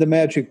mentioned the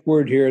magic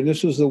word here, and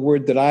this is the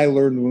word that I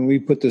learned when we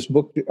put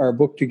our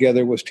book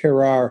together, was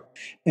terroir,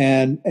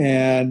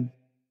 and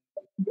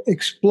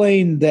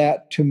explain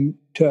that to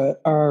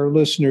our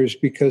listeners,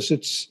 because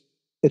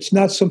it's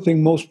not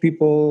something most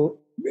people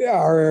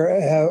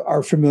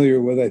are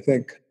familiar with, I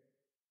think.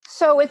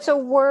 So it's a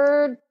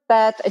word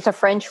it's a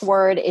French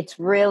word. It's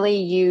really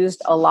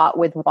used a lot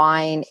with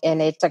wine,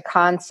 and it's a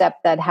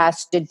concept that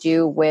has to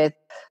do with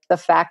the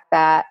fact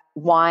that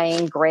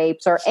wine,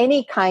 grapes, or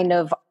any kind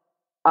of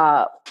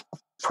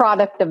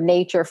product of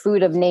nature,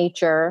 food of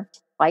nature,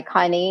 like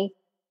honey,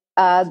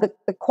 the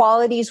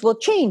qualities will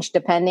change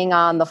depending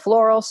on the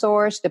floral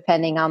source,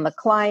 depending on the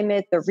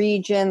climate, the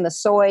region, the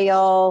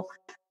soil,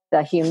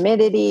 the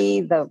humidity,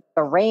 the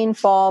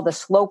rainfall, the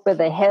slope of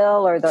the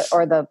hill, or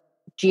the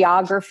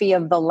geography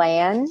of the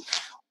land.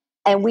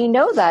 And we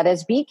know that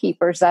as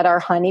beekeepers, that our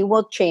honey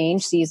will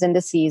change season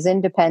to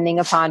season depending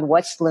upon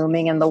what's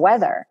blooming and the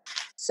weather.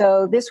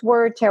 So this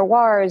word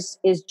terroir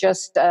is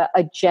just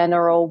a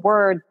general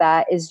word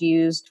that is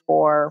used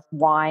for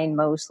wine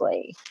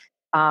mostly.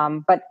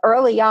 But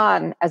early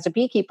on, as a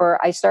beekeeper,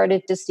 I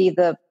started to see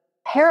the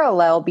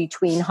parallel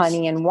between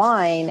honey and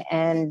wine,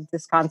 and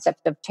this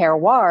concept of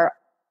terroir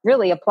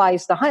really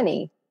applies to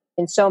honey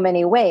in so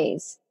many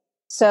ways.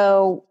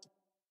 So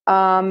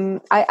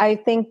I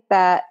think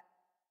that,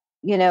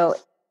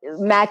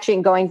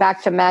 going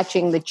back to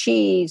matching the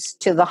cheese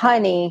to the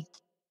honey,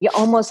 you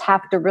almost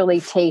have to really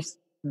taste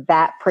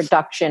that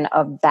production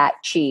of that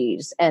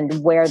cheese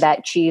and where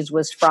that cheese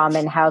was from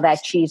and how that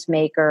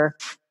cheesemaker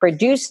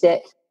produced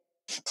it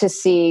to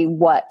see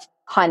what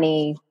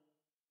honey,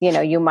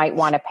 you might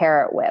want to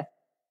pair it with.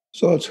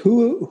 So it's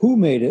who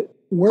made it,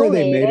 where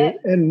they made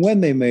it, and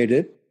when they made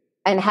it.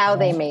 And how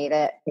they made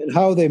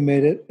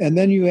it. And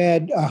then you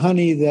add a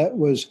honey that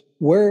was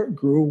where it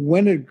grew,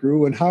 when it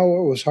grew, and how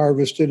it was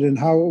harvested, and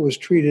how it was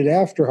treated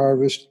after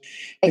harvest.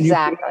 And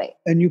exactly.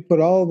 You put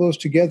all of those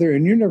together,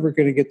 and you're never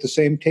going to get the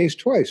same taste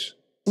twice.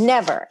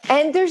 Never.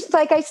 And there's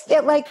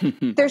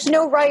there's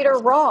no right or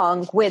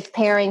wrong with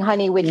pairing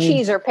honey with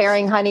cheese or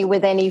pairing honey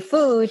with any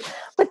food,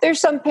 but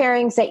there's some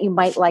pairings that you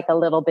might like a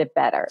little bit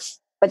better.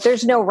 But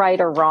there's no right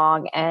or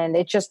wrong, and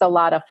it's just a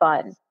lot of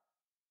fun.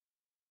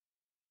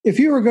 If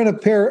you were going to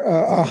pair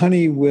a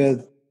honey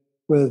with,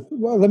 well,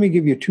 let me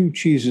give you two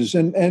cheeses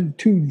and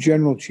two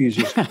general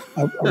cheeses.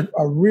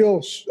 a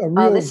real.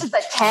 Oh, this is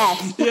a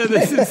test. Yeah,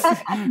 this is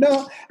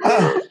no,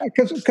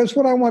 because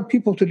what I want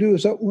people to do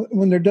is that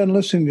when they're done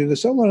listening to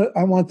this, I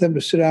want them to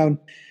sit down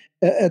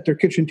at their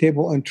kitchen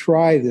table and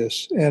try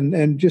this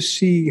and just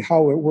see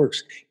how it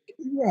works.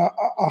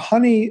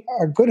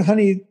 A good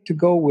honey to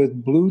go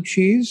with blue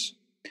cheese,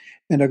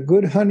 and a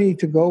good honey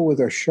to go with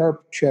a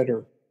sharp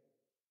cheddar.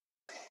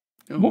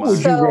 What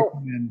would you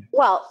recommend?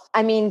 Well,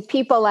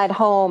 people at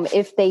home,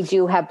 if they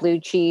do have blue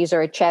cheese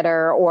or a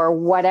cheddar or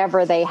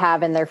whatever they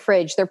have in their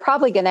fridge, they're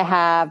probably going to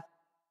have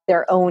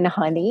their own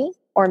honey,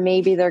 or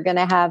maybe they're going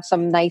to have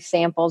some nice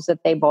samples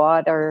that they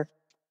bought, or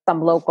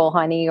some local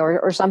honey,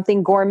 or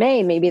something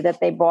gourmet maybe that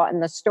they bought in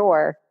the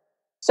store.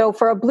 So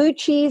for a blue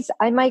cheese,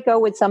 I might go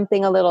with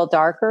something a little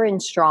darker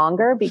and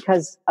stronger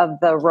because of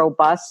the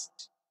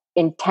robust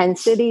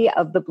intensity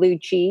of the blue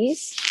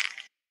cheese.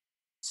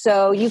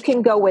 So you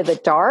can go with a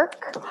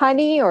dark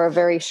honey or a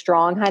very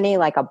strong honey,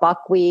 like a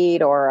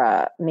buckwheat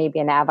or maybe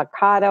an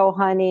avocado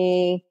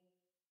honey.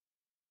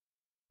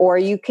 Or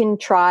you can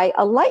try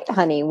a light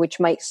honey, which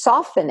might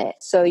soften it.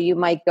 So you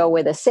might go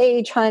with a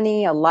sage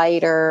honey, a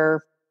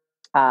lighter,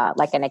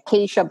 like an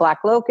acacia black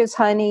locust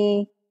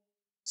honey.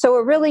 So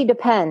it really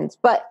depends.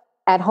 But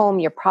at home,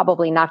 you're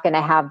probably not going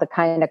to have the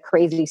kind of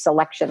crazy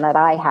selection that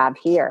I have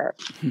here.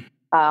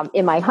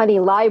 in my honey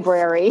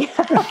library.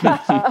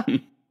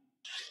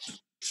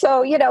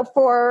 So,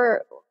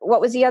 for what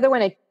was the other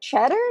one? A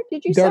cheddar?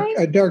 Did you say?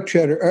 A dark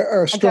cheddar,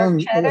 a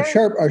strong,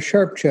 a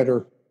sharp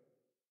cheddar.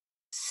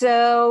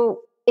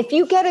 So if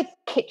you get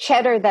a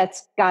cheddar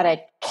that's got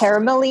a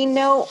caramelly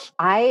note,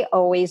 I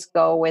always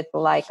go with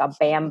like a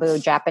bamboo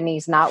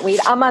Japanese knotweed.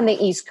 I'm on the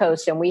East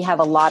Coast and we have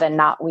a lot of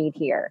knotweed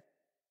here.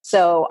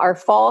 So our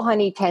fall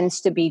honey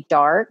tends to be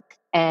dark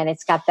and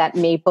it's got that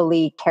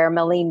mapley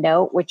caramelly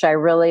note, which I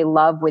really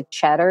love with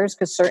cheddars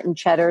because certain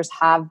cheddars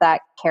have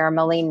that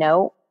caramelly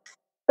note.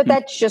 But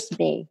that's just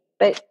me.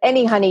 But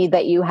any honey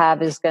that you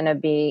have is going to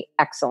be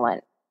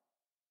excellent.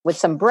 With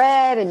some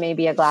bread and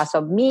maybe a glass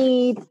of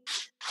mead,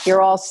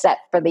 you're all set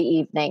for the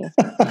evening.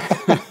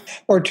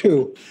 Or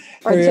two.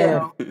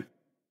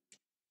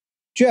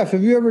 Jeff,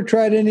 have you ever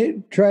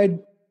tried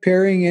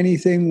pairing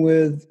anything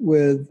with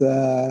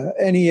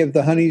any of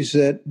the honeys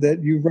that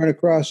you've run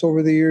across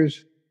over the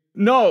years?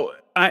 No,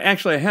 I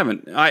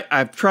haven't.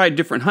 I've tried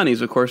different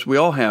honeys, of course. We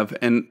all have,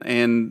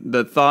 and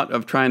the thought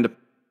of trying to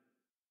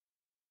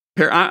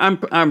pair.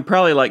 I'm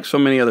probably like so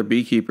many other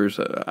beekeepers,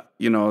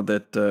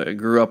 that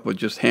grew up with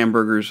just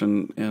hamburgers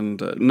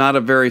and not a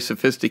very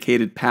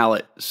sophisticated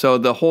palate. So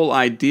the whole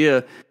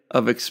idea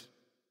of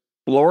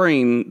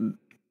exploring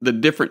the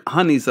different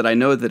honeys that I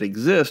know that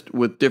exist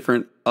with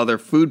different other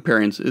food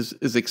pairings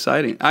is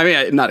exciting. I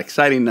mean, not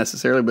exciting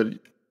necessarily, but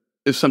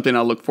it's something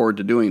I look forward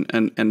to doing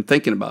and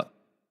thinking about.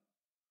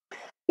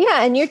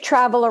 Yeah, and you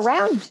travel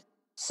around.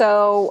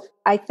 So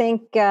I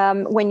think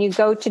when you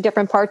go to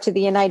different parts of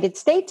the United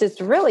States,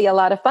 it's really a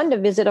lot of fun to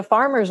visit a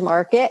farmer's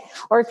market.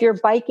 Or if you're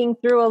biking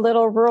through a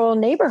little rural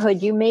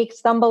neighborhood, you may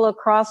stumble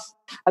across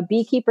a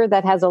beekeeper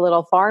that has a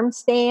little farm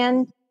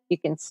stand. You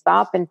can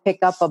stop and pick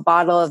up a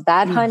bottle of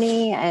that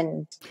honey,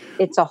 and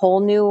it's a whole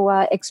new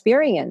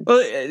experience.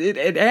 Well,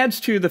 it adds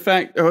to the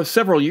fact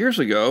several years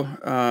ago,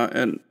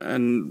 and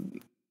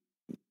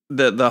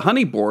the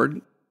honey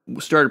board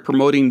started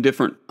promoting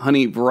different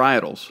honey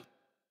varieties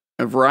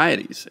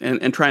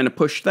and trying to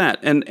push that.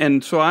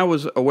 And so I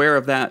was aware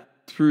of that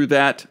through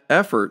that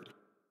effort.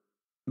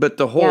 But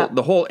the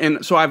whole,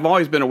 and so I've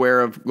always been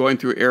aware of going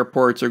through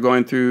airports or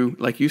going through,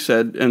 like you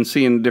said, and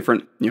seeing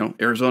different,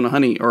 Arizona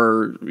honey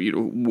or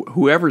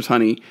whoever's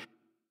honey,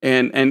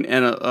 but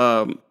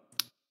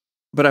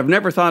I've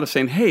never thought of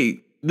saying, hey,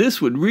 this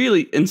would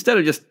really, instead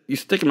of just you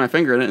sticking my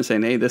finger in it and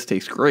saying, hey, this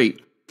tastes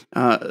great,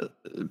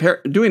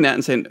 doing that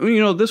and saying,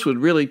 this would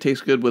really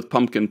taste good with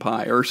pumpkin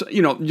pie, or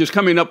just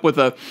coming up with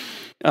a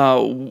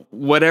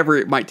whatever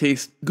it might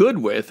taste good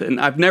with,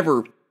 and I've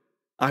never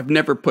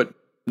put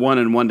one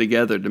and one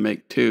together to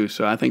make two.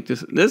 So I think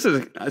this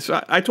is.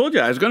 So I told you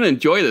I was going to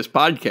enjoy this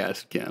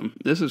podcast, Kim.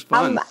 This is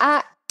fun.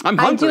 I'm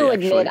hungry. I do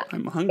admit,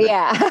 I'm hungry.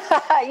 Yeah,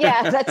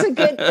 that's a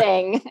good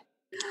thing.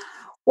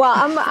 Well,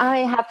 I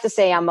have to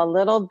say I'm a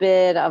little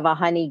bit of a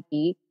honey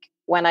geek.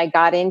 When I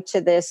got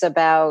into this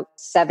about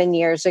 7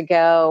 years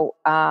ago,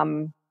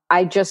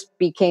 I just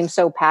became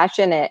so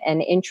passionate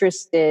and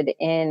interested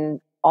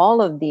in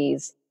all of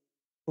these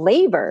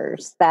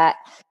flavors that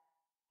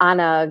on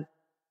a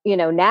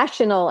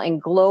national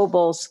and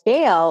global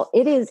scale,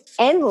 it is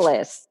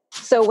endless.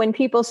 So when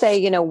people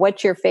say,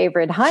 what's your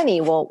favorite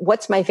honey? Well,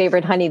 what's my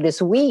favorite honey this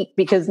week?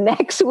 Because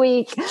next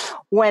week,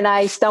 when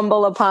I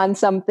stumble upon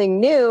something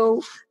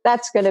new,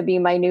 that's going to be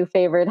my new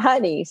favorite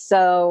honey.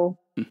 So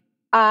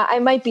I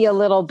might be a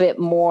little bit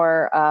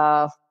more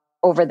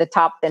over the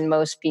top than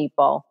most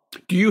people.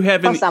 Do you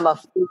have Plus, I'm a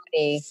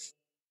foodie.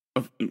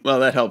 Well,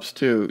 that helps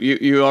too.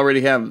 You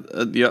already have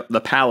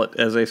the palate,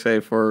 as they say,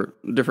 for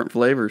different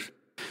flavors.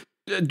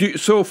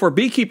 So for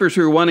beekeepers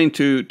who are wanting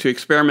to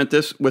experiment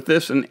with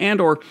this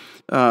and or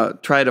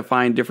try to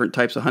find different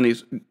types of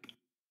honeys,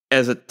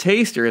 as a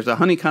taster, as a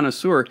honey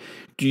connoisseur,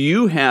 do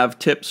you have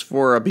tips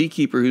for a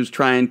beekeeper who's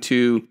trying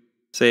to,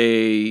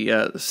 say,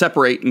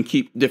 separate and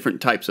keep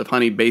different types of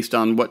honey based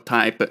on what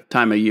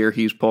time of year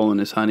he's pulling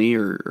his honey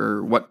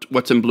or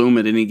what's in bloom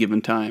at any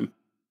given time?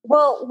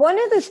 Well, one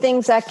of the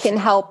things that can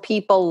help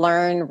people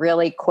learn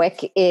really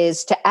quick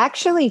is to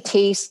actually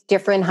taste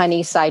different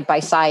honey side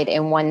by side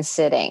in one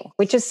sitting,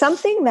 which is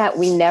something that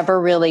we never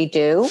really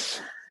do.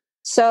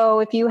 So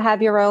if you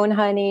have your own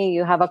honey,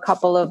 you have a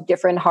couple of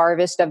different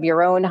harvests of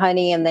your own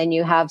honey, and then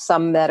you have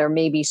some that are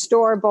maybe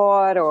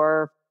store-bought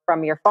or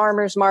from your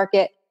farmer's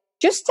market,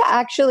 just to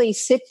actually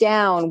sit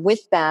down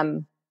with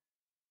them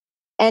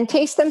and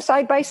taste them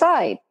side by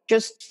side.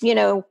 Just,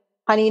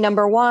 honey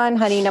number one,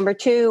 honey number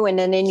two, and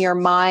then in your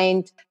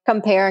mind,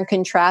 compare and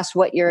contrast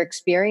what you're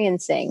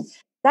experiencing.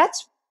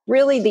 That's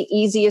really the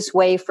easiest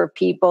way for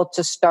people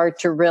to start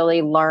to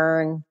really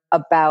learn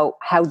about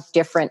how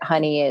different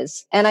honey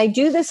is. And I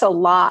do this a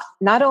lot,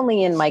 not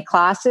only in my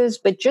classes,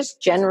 but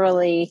just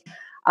generally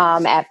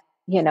at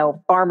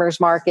farmers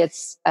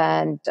markets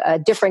and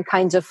different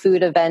kinds of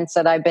food events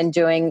that I've been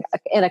doing.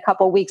 In a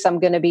couple of weeks, I'm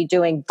going to be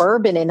doing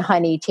bourbon and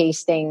honey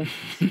tasting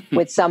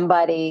with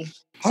somebody.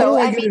 How do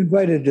I get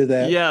invited to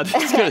that? Yeah, I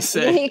was going to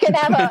say. you can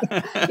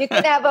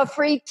have a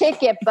free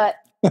ticket, but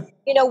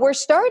we're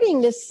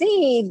starting to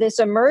see this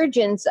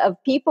emergence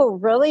of people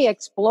really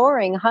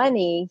exploring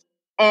honey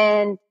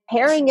and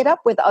pairing it up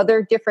with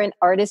other different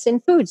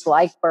artisan foods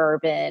like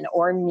bourbon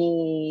or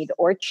mead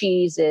or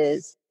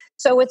cheeses.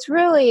 So it's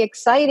really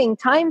exciting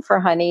time for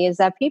honey is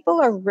that people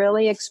are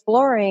really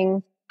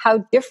exploring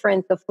how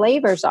different the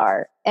flavors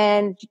are.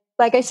 And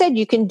like I said,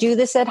 you can do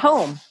this at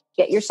home.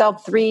 Get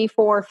yourself 3,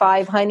 4,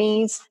 5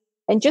 honeys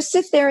and just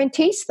sit there and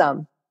taste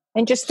them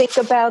and just think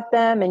about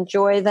them,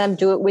 enjoy them,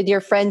 do it with your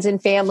friends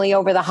and family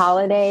over the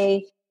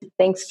holiday.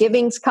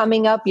 Thanksgiving's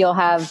coming up. You'll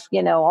have,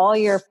 all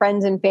your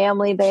friends and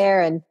family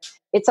there. And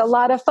it's a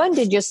lot of fun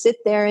to just sit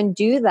there and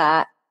do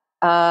that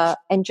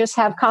and just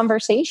have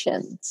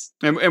conversations.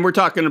 And we're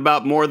talking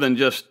about more than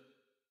just,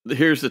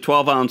 here's the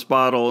 12-ounce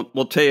bottle,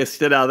 we'll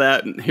taste it out of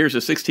that, and here's a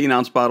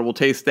 16-ounce bottle, we'll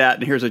taste that,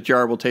 and here's a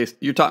jar, we'll taste.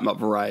 You're talking about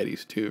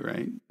varieties too,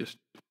 right?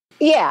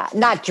 Yeah,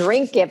 not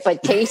drink it,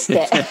 but taste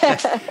it.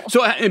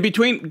 So, in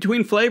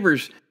between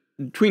flavors,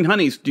 between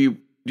honeys, do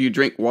you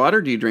drink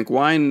water? Do you drink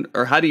wine,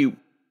 or how do you?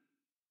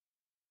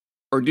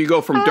 Or do you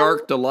go from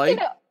dark to light?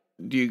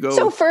 Do you go?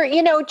 So for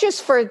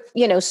just for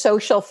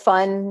social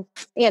fun,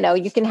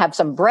 you can have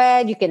some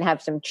bread, you can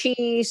have some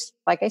cheese.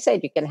 Like I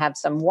said, you can have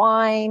some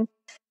wine.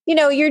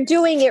 You're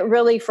doing it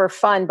really for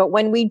fun. But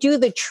when we do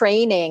the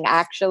training,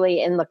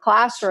 actually in the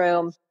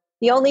classroom,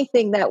 the only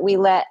thing that we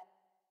let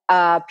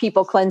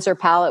people cleanse their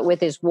palate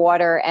with is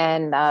water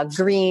and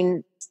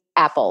green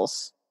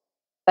apples.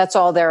 That's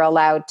all they're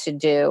allowed to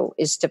do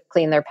is to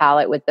clean their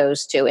palate with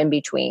those two in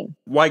between.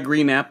 Why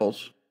green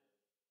apples?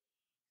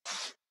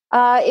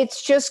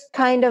 It's just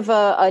kind of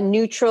a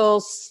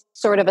neutral,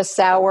 sort of a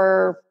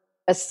sour,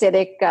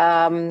 acidic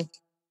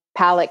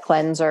palate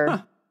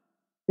cleanser,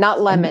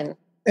 not lemon.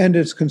 And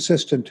it's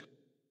consistent.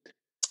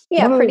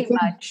 Yeah, pretty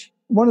much.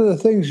 One of the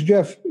things,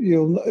 Jeff,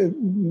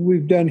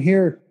 we've done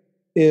here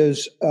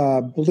is,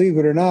 believe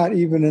it or not,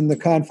 even in the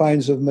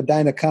confines of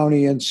Medina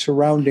County and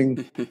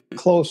surrounding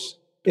close,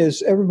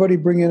 is everybody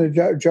bring in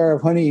a jar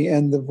of honey,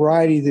 and the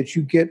variety that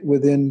you get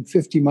within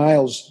 50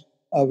 miles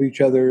of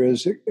each other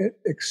is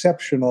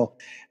exceptional.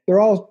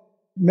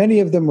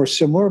 Many of them are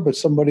similar, but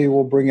somebody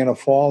will bring in a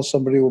fall,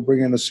 somebody will bring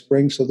in a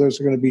spring, so those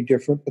are going to be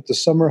different. But the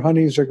summer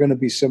honeys are going to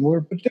be similar,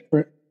 but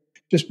different,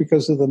 just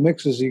because of the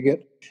mixes you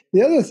get.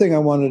 The other thing I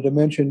wanted to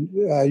mention,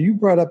 you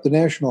brought up the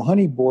National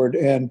Honey Board,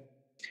 and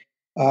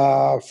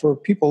for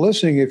people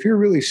listening, if you're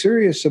really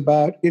serious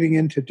about getting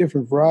into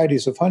different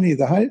varieties of honey,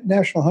 the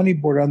National Honey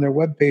Board on their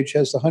webpage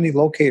has the honey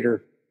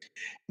locator.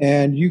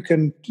 And you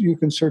can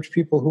search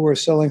people who are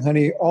selling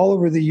honey all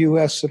over the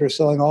U.S. that are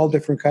selling all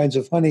different kinds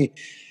of honey.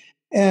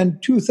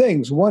 And two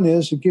things. One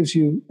is it gives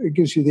you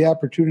the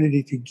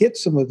opportunity to get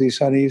some of these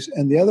honeys,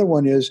 and the other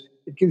one is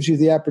it gives you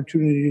the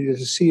opportunity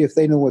to see if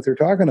they know what they're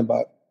talking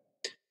about.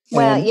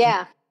 Well,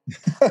 yeah.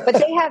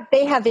 But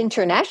they have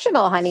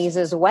international honeys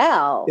as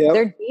well. Yep.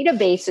 Their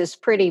database is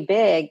pretty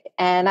big.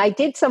 And I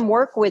did some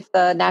work with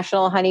the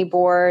National Honey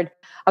Board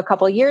a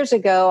couple of years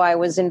ago. I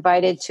was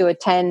invited to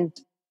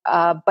attend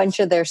a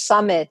bunch of their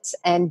summits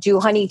and do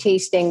honey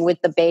tasting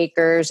with the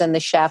bakers and the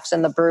chefs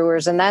and the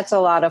brewers. And that's a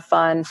lot of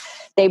fun.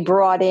 They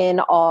brought in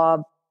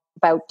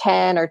about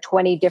 10 or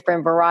 20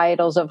 different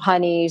varietals of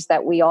honeys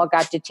that we all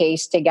got to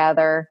taste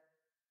together.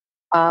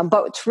 But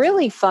what's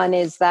really fun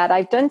is that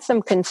I've done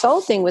some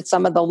consulting with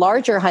some of the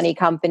larger honey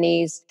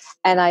companies,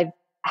 and I've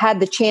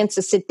had the chance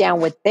to sit down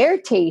with their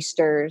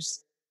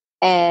tasters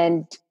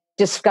and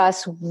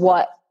discuss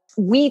what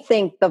we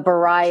think the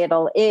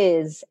varietal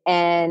is.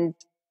 And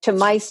to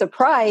my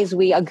surprise,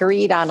 we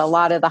agreed on a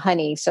lot of the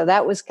honey. So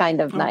that was kind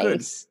of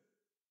nice.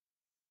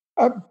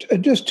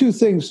 Just two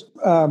things.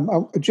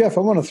 Jeff,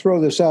 I want to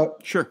throw this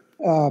out. Sure.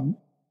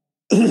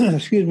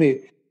 Excuse me.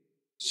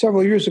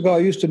 Several years ago, I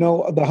used to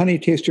know the honey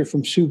taster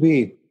from Sous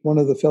Bee, one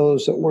of the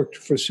fellows that worked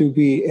for Sous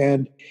Bee,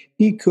 and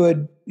he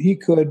could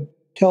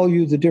tell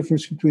you the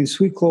difference between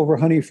sweet clover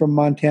honey from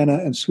Montana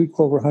and sweet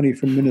clover honey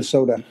from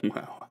Minnesota.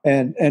 Wow.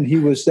 And he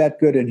was that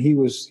good, and he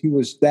was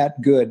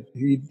that good.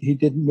 He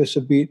didn't miss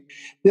a beat.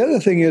 The other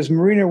thing is,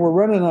 Marina, we're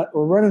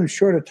running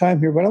short of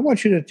time here, but I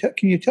want you to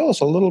can you tell us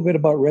a little bit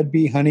about Red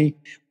Bee Honey,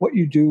 what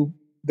you do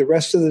the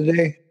rest of the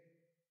day?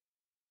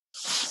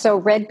 So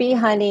Red Bee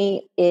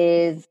Honey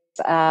is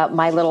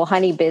my little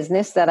honey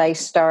business that I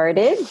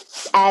started.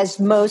 As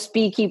most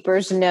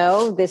beekeepers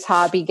know, this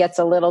hobby gets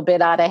a little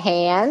bit out of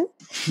hand.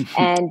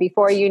 And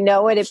before you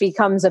know it, it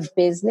becomes a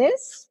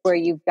business where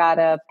you've got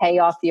to pay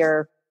off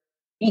your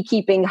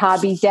beekeeping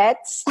hobby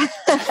debts.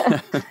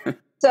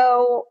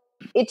 So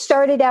it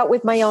started out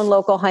with my own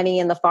local honey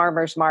in the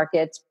farmers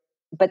markets.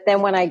 But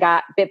then when I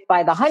got bit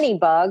by the honey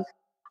bug,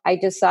 I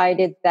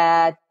decided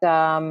that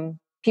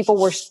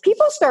people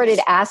started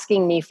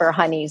asking me for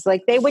honeys.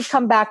 Like they would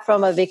come back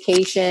from a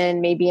vacation,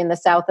 maybe in the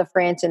south of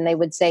France, and they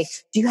would say,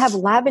 "Do you have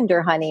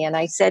lavender honey?" And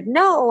I said,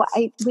 "No,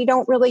 we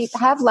don't really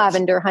have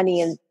lavender honey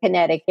in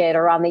Connecticut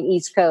or on the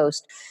East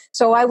Coast."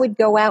 So I would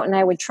go out and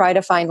I would try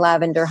to find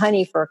lavender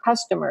honey for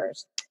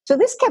customers. So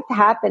this kept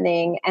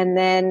happening. And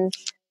then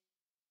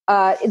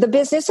the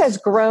business has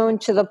grown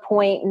to the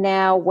point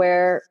now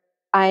where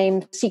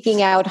I'm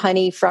seeking out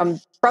honey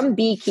from from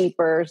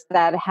beekeepers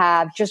that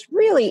have just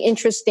really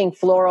interesting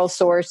floral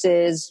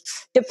sources,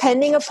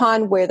 depending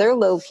upon where they're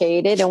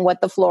located and what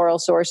the floral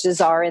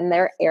sources are in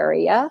their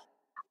area.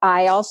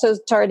 I also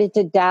started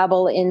to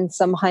dabble in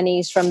some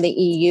honeys from the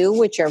EU,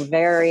 which are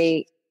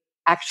very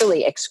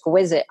actually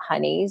exquisite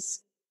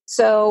honeys.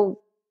 So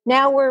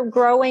now we're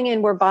growing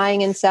and we're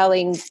buying and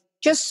selling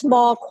just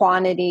small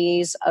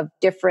quantities of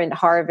different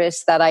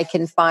harvests that I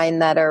can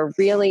find that are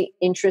really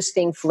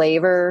interesting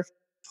flavor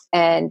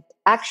and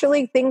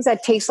actually things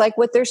that taste like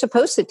what they're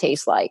supposed to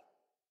taste like.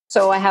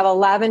 So I have a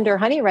lavender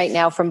honey right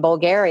now from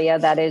Bulgaria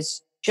that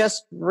is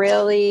just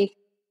really,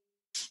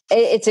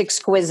 it's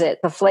exquisite.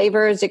 The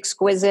flavor is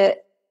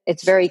exquisite.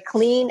 It's very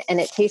clean and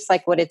it tastes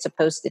like what it's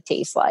supposed to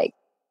taste like.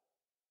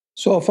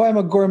 So if I'm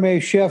a gourmet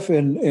chef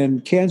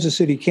in Kansas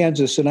City,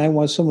 Kansas, and I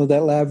want some of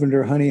that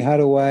lavender honey, how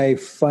do I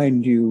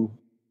find you?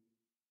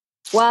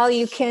 Well,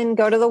 you can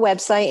go to the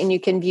website and you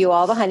can view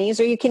all the honeys,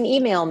 or you can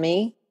email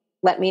me.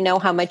 Let me know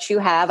how much you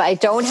have. I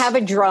don't have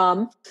a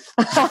drum.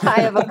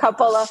 I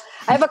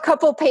have a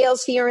couple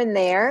pails here and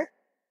there,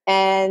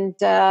 and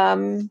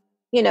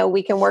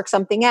we can work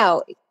something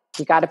out.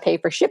 You got to pay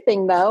for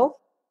shipping, though.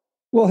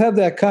 We'll have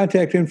that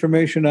contact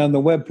information on the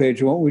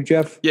webpage, won't we,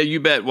 Jeff? Yeah, you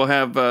bet. We'll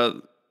have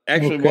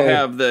we'll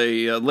have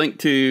the link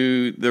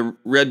to the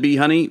Red Bee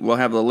Honey. We'll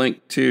have the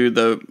link to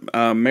the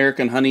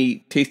American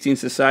Honey Tasting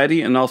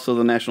Society and also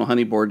the National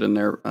Honey Board in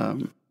their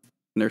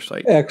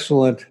site.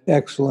 Excellent.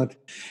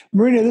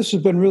 Marina, this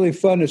has been really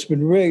fun. It's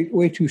been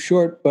way too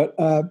short, but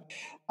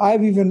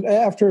I've even,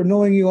 after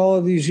knowing you all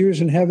of these years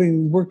and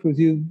having worked with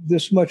you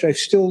this much, I'm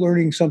still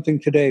learning something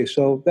today.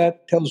 So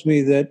that tells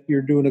me that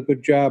you're doing a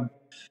good job.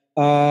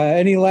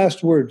 Any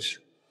last words?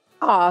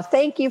 Oh,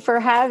 thank you for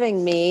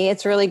having me.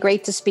 It's really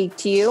great to speak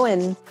to you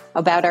and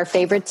about our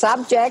favorite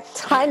subject,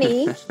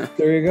 honey.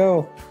 There you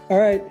go. All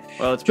right.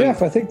 Well,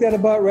 Jeff, I think that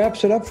about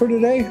wraps it up for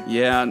today.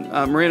 Yeah.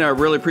 Marina, I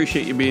really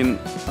appreciate you being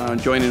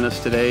joining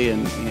us today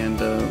and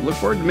look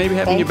forward to maybe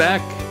having you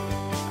back.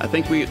 I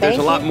think there's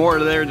a lot more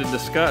there to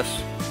discuss.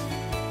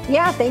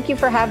 Yeah, thank you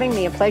for having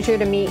me. A pleasure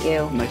to meet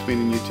you. Nice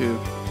meeting you too.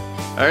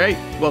 All right.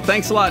 Well,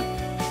 thanks a lot.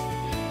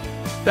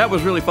 That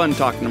was really fun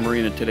talking to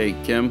Marina today,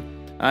 Kim.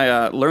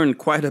 I learned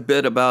quite a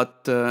bit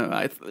about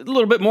a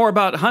little bit more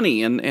about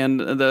honey and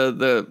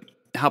the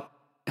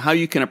how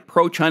you can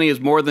approach honey as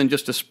more than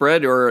just a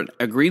spread or an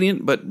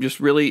ingredient, but just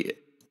really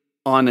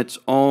on its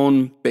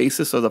own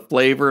basis of the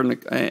flavor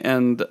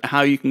and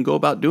how you can go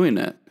about doing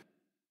that.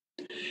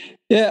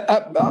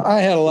 Yeah,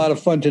 I had a lot of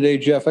fun today,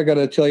 Jeff. I got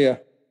to tell you,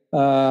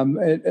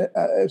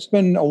 it's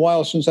been a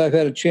while since I've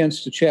had a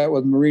chance to chat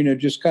with Marina,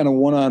 just kind of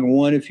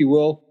one-on-one, if you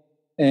will.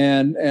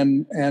 And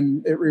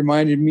it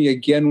reminded me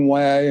again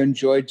why I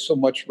enjoyed so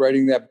much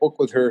writing that book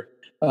with her,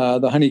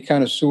 the Honey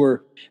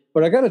Connoisseur.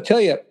 But I got to tell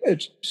you,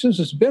 since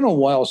it's been a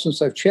while since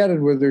I've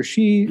chatted with her,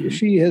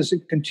 she has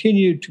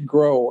continued to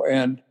grow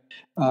and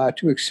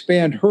to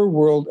expand her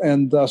world,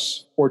 and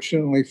thus,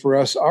 fortunately for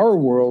us, our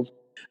world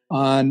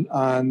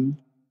on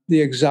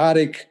the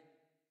exotic,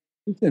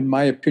 in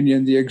my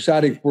opinion, the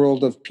exotic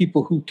world of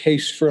people who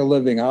taste for a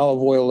living,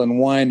 olive oil and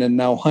wine and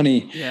now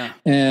honey. Yeah.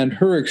 And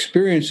her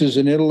experiences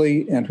in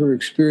Italy and her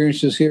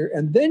experiences here.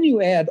 And then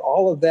you add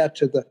all of that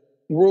to the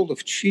world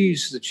of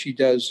cheese that she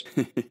does.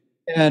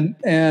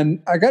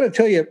 and I got to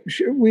tell you,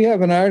 we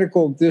have an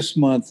article this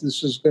month.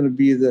 This is going to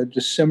be the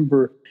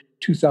December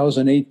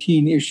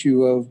 2018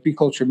 issue of Bee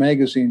Culture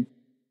Magazine.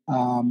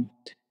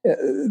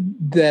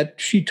 That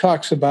she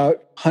talks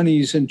about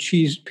honeys and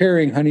cheese,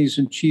 pairing honeys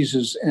and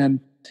cheeses. And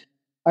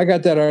I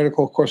got that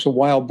article, of course, a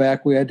while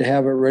back. We had to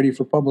have it ready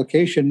for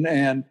publication.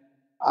 And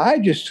I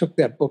just took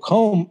that book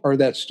home, or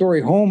that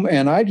story home,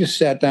 and I just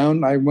sat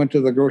down. I went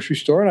to the grocery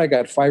store and I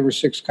got 5 or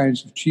 6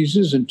 kinds of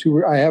cheeses and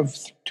I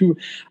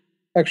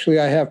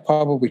have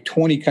probably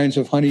 20 kinds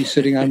of honey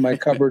sitting on my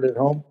cupboard at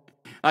home.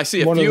 I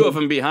see a few of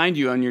them behind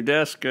you on your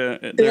desk there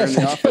in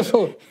the office.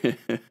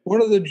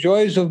 One of the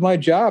joys of my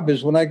job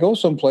is when I go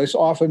someplace,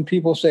 often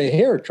people say,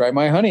 "Here, try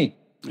my honey."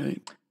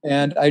 Right.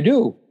 And I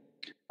do.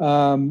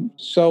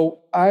 So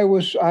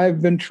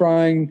I've been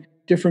trying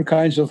different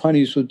kinds of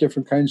honeys with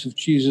different kinds of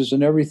cheeses,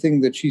 and everything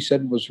that she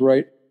said was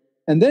right.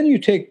 And then you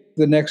take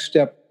the next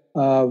step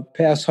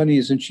past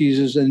honeys and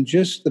cheeses and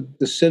just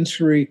the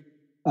sensory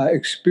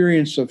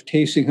experience of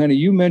tasting honey.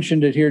 You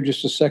mentioned it here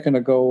just a second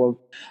ago of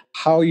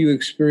how you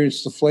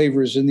experience the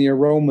flavors and the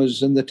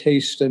aromas and the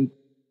taste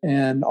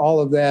and all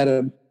of that.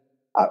 And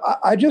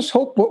I just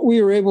hope what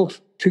we were able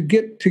to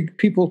get to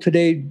people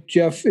today,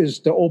 Jeff, is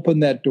to open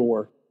that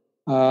door.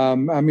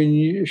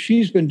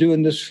 She's been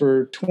doing this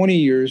for 20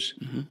 years.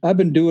 Mm-hmm. I've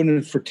been doing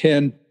it for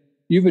 10.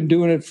 You've been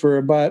doing it for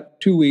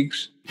about 2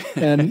 weeks.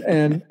 And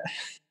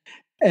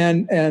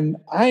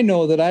I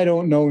know that I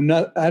don't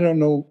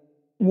know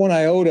one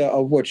iota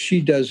of what she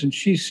does, and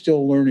she's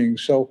still learning.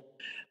 So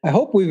I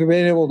hope we've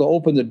been able to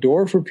open the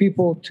door for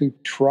people to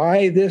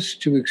try this,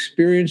 to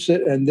experience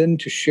it, and then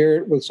to share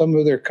it with some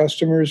of their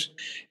customers,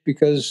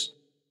 because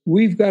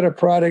we've got a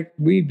product,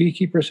 we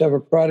beekeepers have a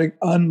product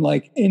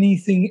unlike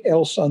anything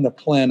else on the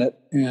planet.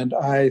 And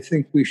I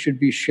think we should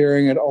be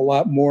sharing it a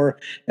lot more.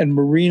 And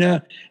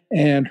Marina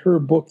and her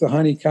book, The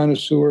Honey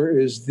Connoisseur,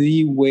 is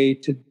the way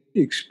to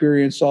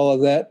experience all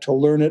of that, to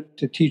learn it,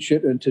 to teach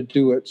it, and to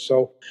do it.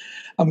 So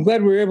I'm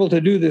glad we were able to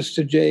do this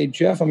today,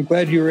 Jeff. I'm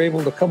glad you were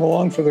able to come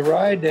along for the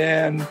ride.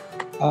 And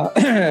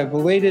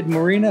belated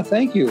Marina,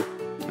 thank you.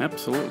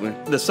 Absolutely.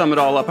 To sum it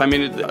all up, I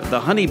mean, the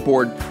Honey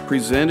Board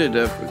presented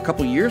a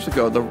couple years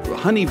ago, the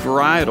honey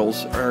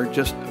varietals are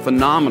just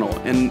phenomenal,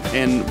 and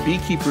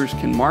beekeepers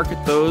can market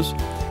those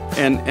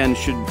and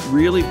should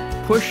really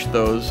push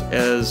those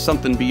as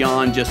something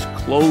beyond just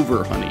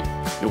clover honey.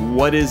 You know,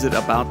 what is it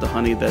about the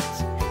honey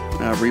that's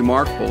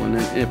remarkable? And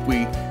if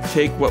we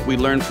take what we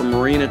learned from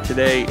Marina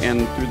today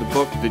and through the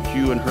book that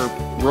you and her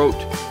wrote,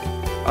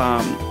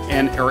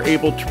 and are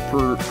able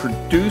to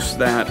produce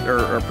that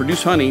or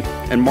produce honey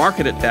and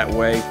market it that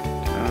way,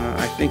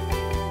 I think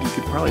you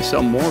could probably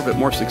sell more of it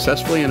more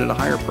successfully and at a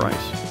higher price.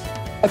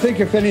 I think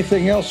if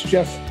anything else,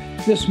 Jeff,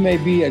 this may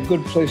be a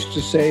good place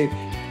to say,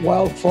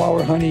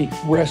 wildflower honey,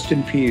 rest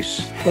in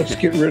peace. Let's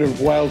get rid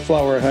of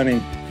wildflower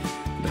honey.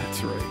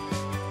 That's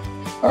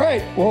right. All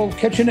right. Well,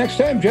 catch you next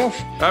time,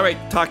 Jeff. All right.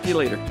 Talk to you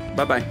later.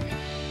 Bye-bye.